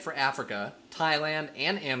alternate for Africa, Thailand,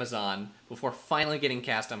 and Amazon before finally getting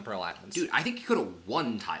cast on Pearl Islands. Dude, I think he could have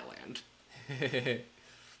won Thailand.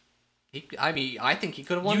 I think he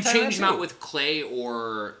could have won Thailand. You change him too. out with Clay,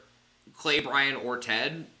 Brian, or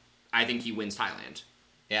Ted, I think he wins Thailand.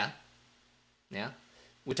 Yeah. Yeah.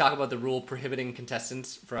 We talk about the rule prohibiting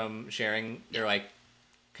contestants from sharing. They're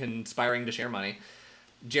conspiring to share money.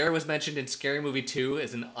 Jared was mentioned in Scary Movie 2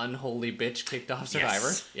 as an unholy bitch kicked off Survivor.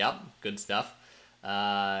 Yes. Yep. Good stuff.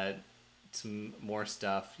 Some more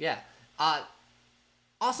stuff. Yeah.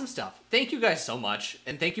 Awesome stuff. Thank you guys so much.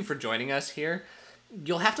 And thank you for joining us here.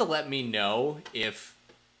 You'll have to let me know if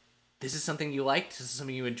this is something you liked, this is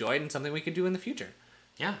something you enjoyed, and something we could do in the future.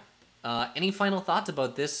 Yeah. Any final thoughts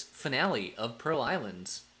about this finale of Pearl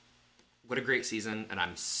Islands? What a great season, and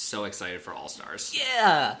I'm so excited for All Stars.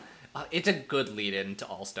 Yeah! It's a good lead-in to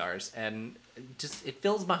All Stars, and it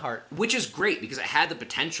fills my heart. Which is great, because it had the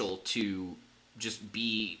potential to just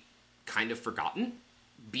be kind of forgotten,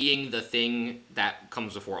 being the thing that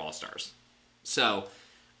comes before All Stars. So,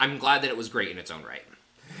 I'm glad that it was great in its own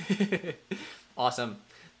right. Awesome.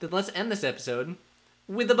 Then let's end this episode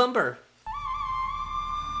with a bumper.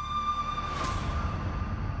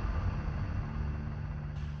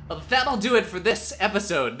 Well, that'll do it for this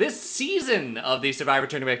episode, this season of the Survivor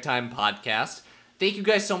Turning Back Time podcast. Thank you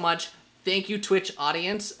guys so much. Thank you, Twitch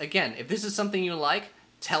audience. Again, if this is something you like,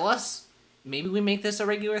 tell us. Maybe we make this a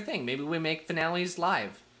regular thing. Maybe we make finales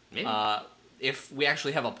live. Maybe. If we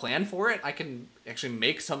actually have a plan for it, I can actually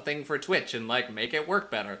make something for Twitch and make it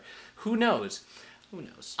work better. Who knows? Who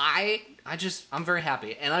knows? I'm very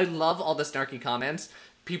happy. And I love all the snarky comments.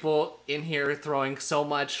 People in here throwing so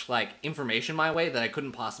much information my way that I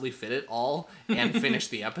couldn't possibly fit it all and finish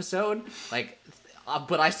the episode.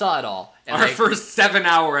 But I saw it all. And Our first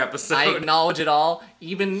 7-hour episode. I acknowledge it all.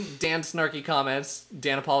 Even Dan's snarky comments.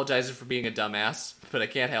 Dan apologizes for being a dumbass, but I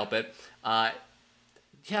can't help it.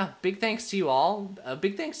 Yeah, big thanks to you all.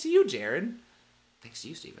 Big thanks to you, Jared. Thanks to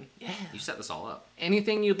you, Steven. Yeah. You set this all up.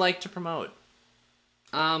 Anything you'd like to promote?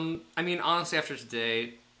 Honestly, after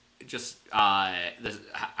today, just the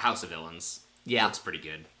House of Villains. Yeah. Looks pretty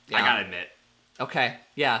good. Yeah. I gotta admit. Okay,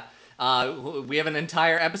 yeah. We have an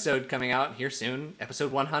entire episode coming out here soon,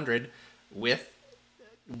 episode 100, with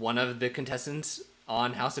one of the contestants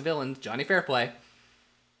on House of Villains, Johnny Fairplay.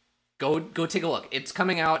 Go take a look. It's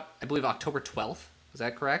coming out, I believe, October 12th. Is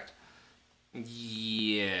that correct?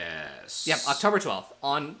 Yes. Yep, October 12th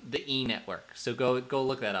on the E Network. So go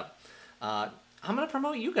look that up. I'm gonna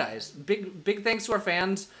promote you guys. Big thanks to our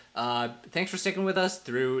fans. Thanks for sticking with us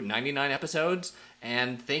through 99 episodes,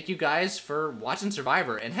 and thank you guys for watching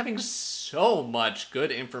Survivor and having so much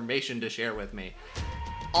good information to share with me.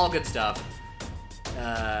 All good stuff.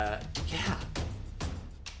 Yeah.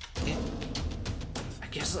 I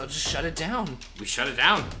guess I'll just shut it down. We shut it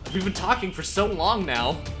down. We've been talking for so long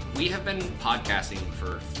now. We have been podcasting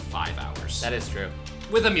for 5 hours. That is true.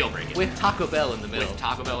 With a meal break in. With Taco Bell in the middle. With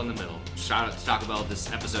Taco Bell in the middle. Shout out to Taco Bell.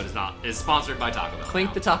 This episode is sponsored by Taco Bell. Clink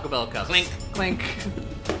now. the Taco Bell cups. Clink. Clink.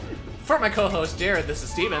 For my co-host Jared, this is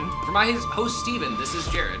Steven. For my host Steven, this is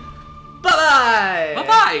Jared. Bye-bye!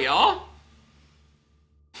 Bye-bye, y'all!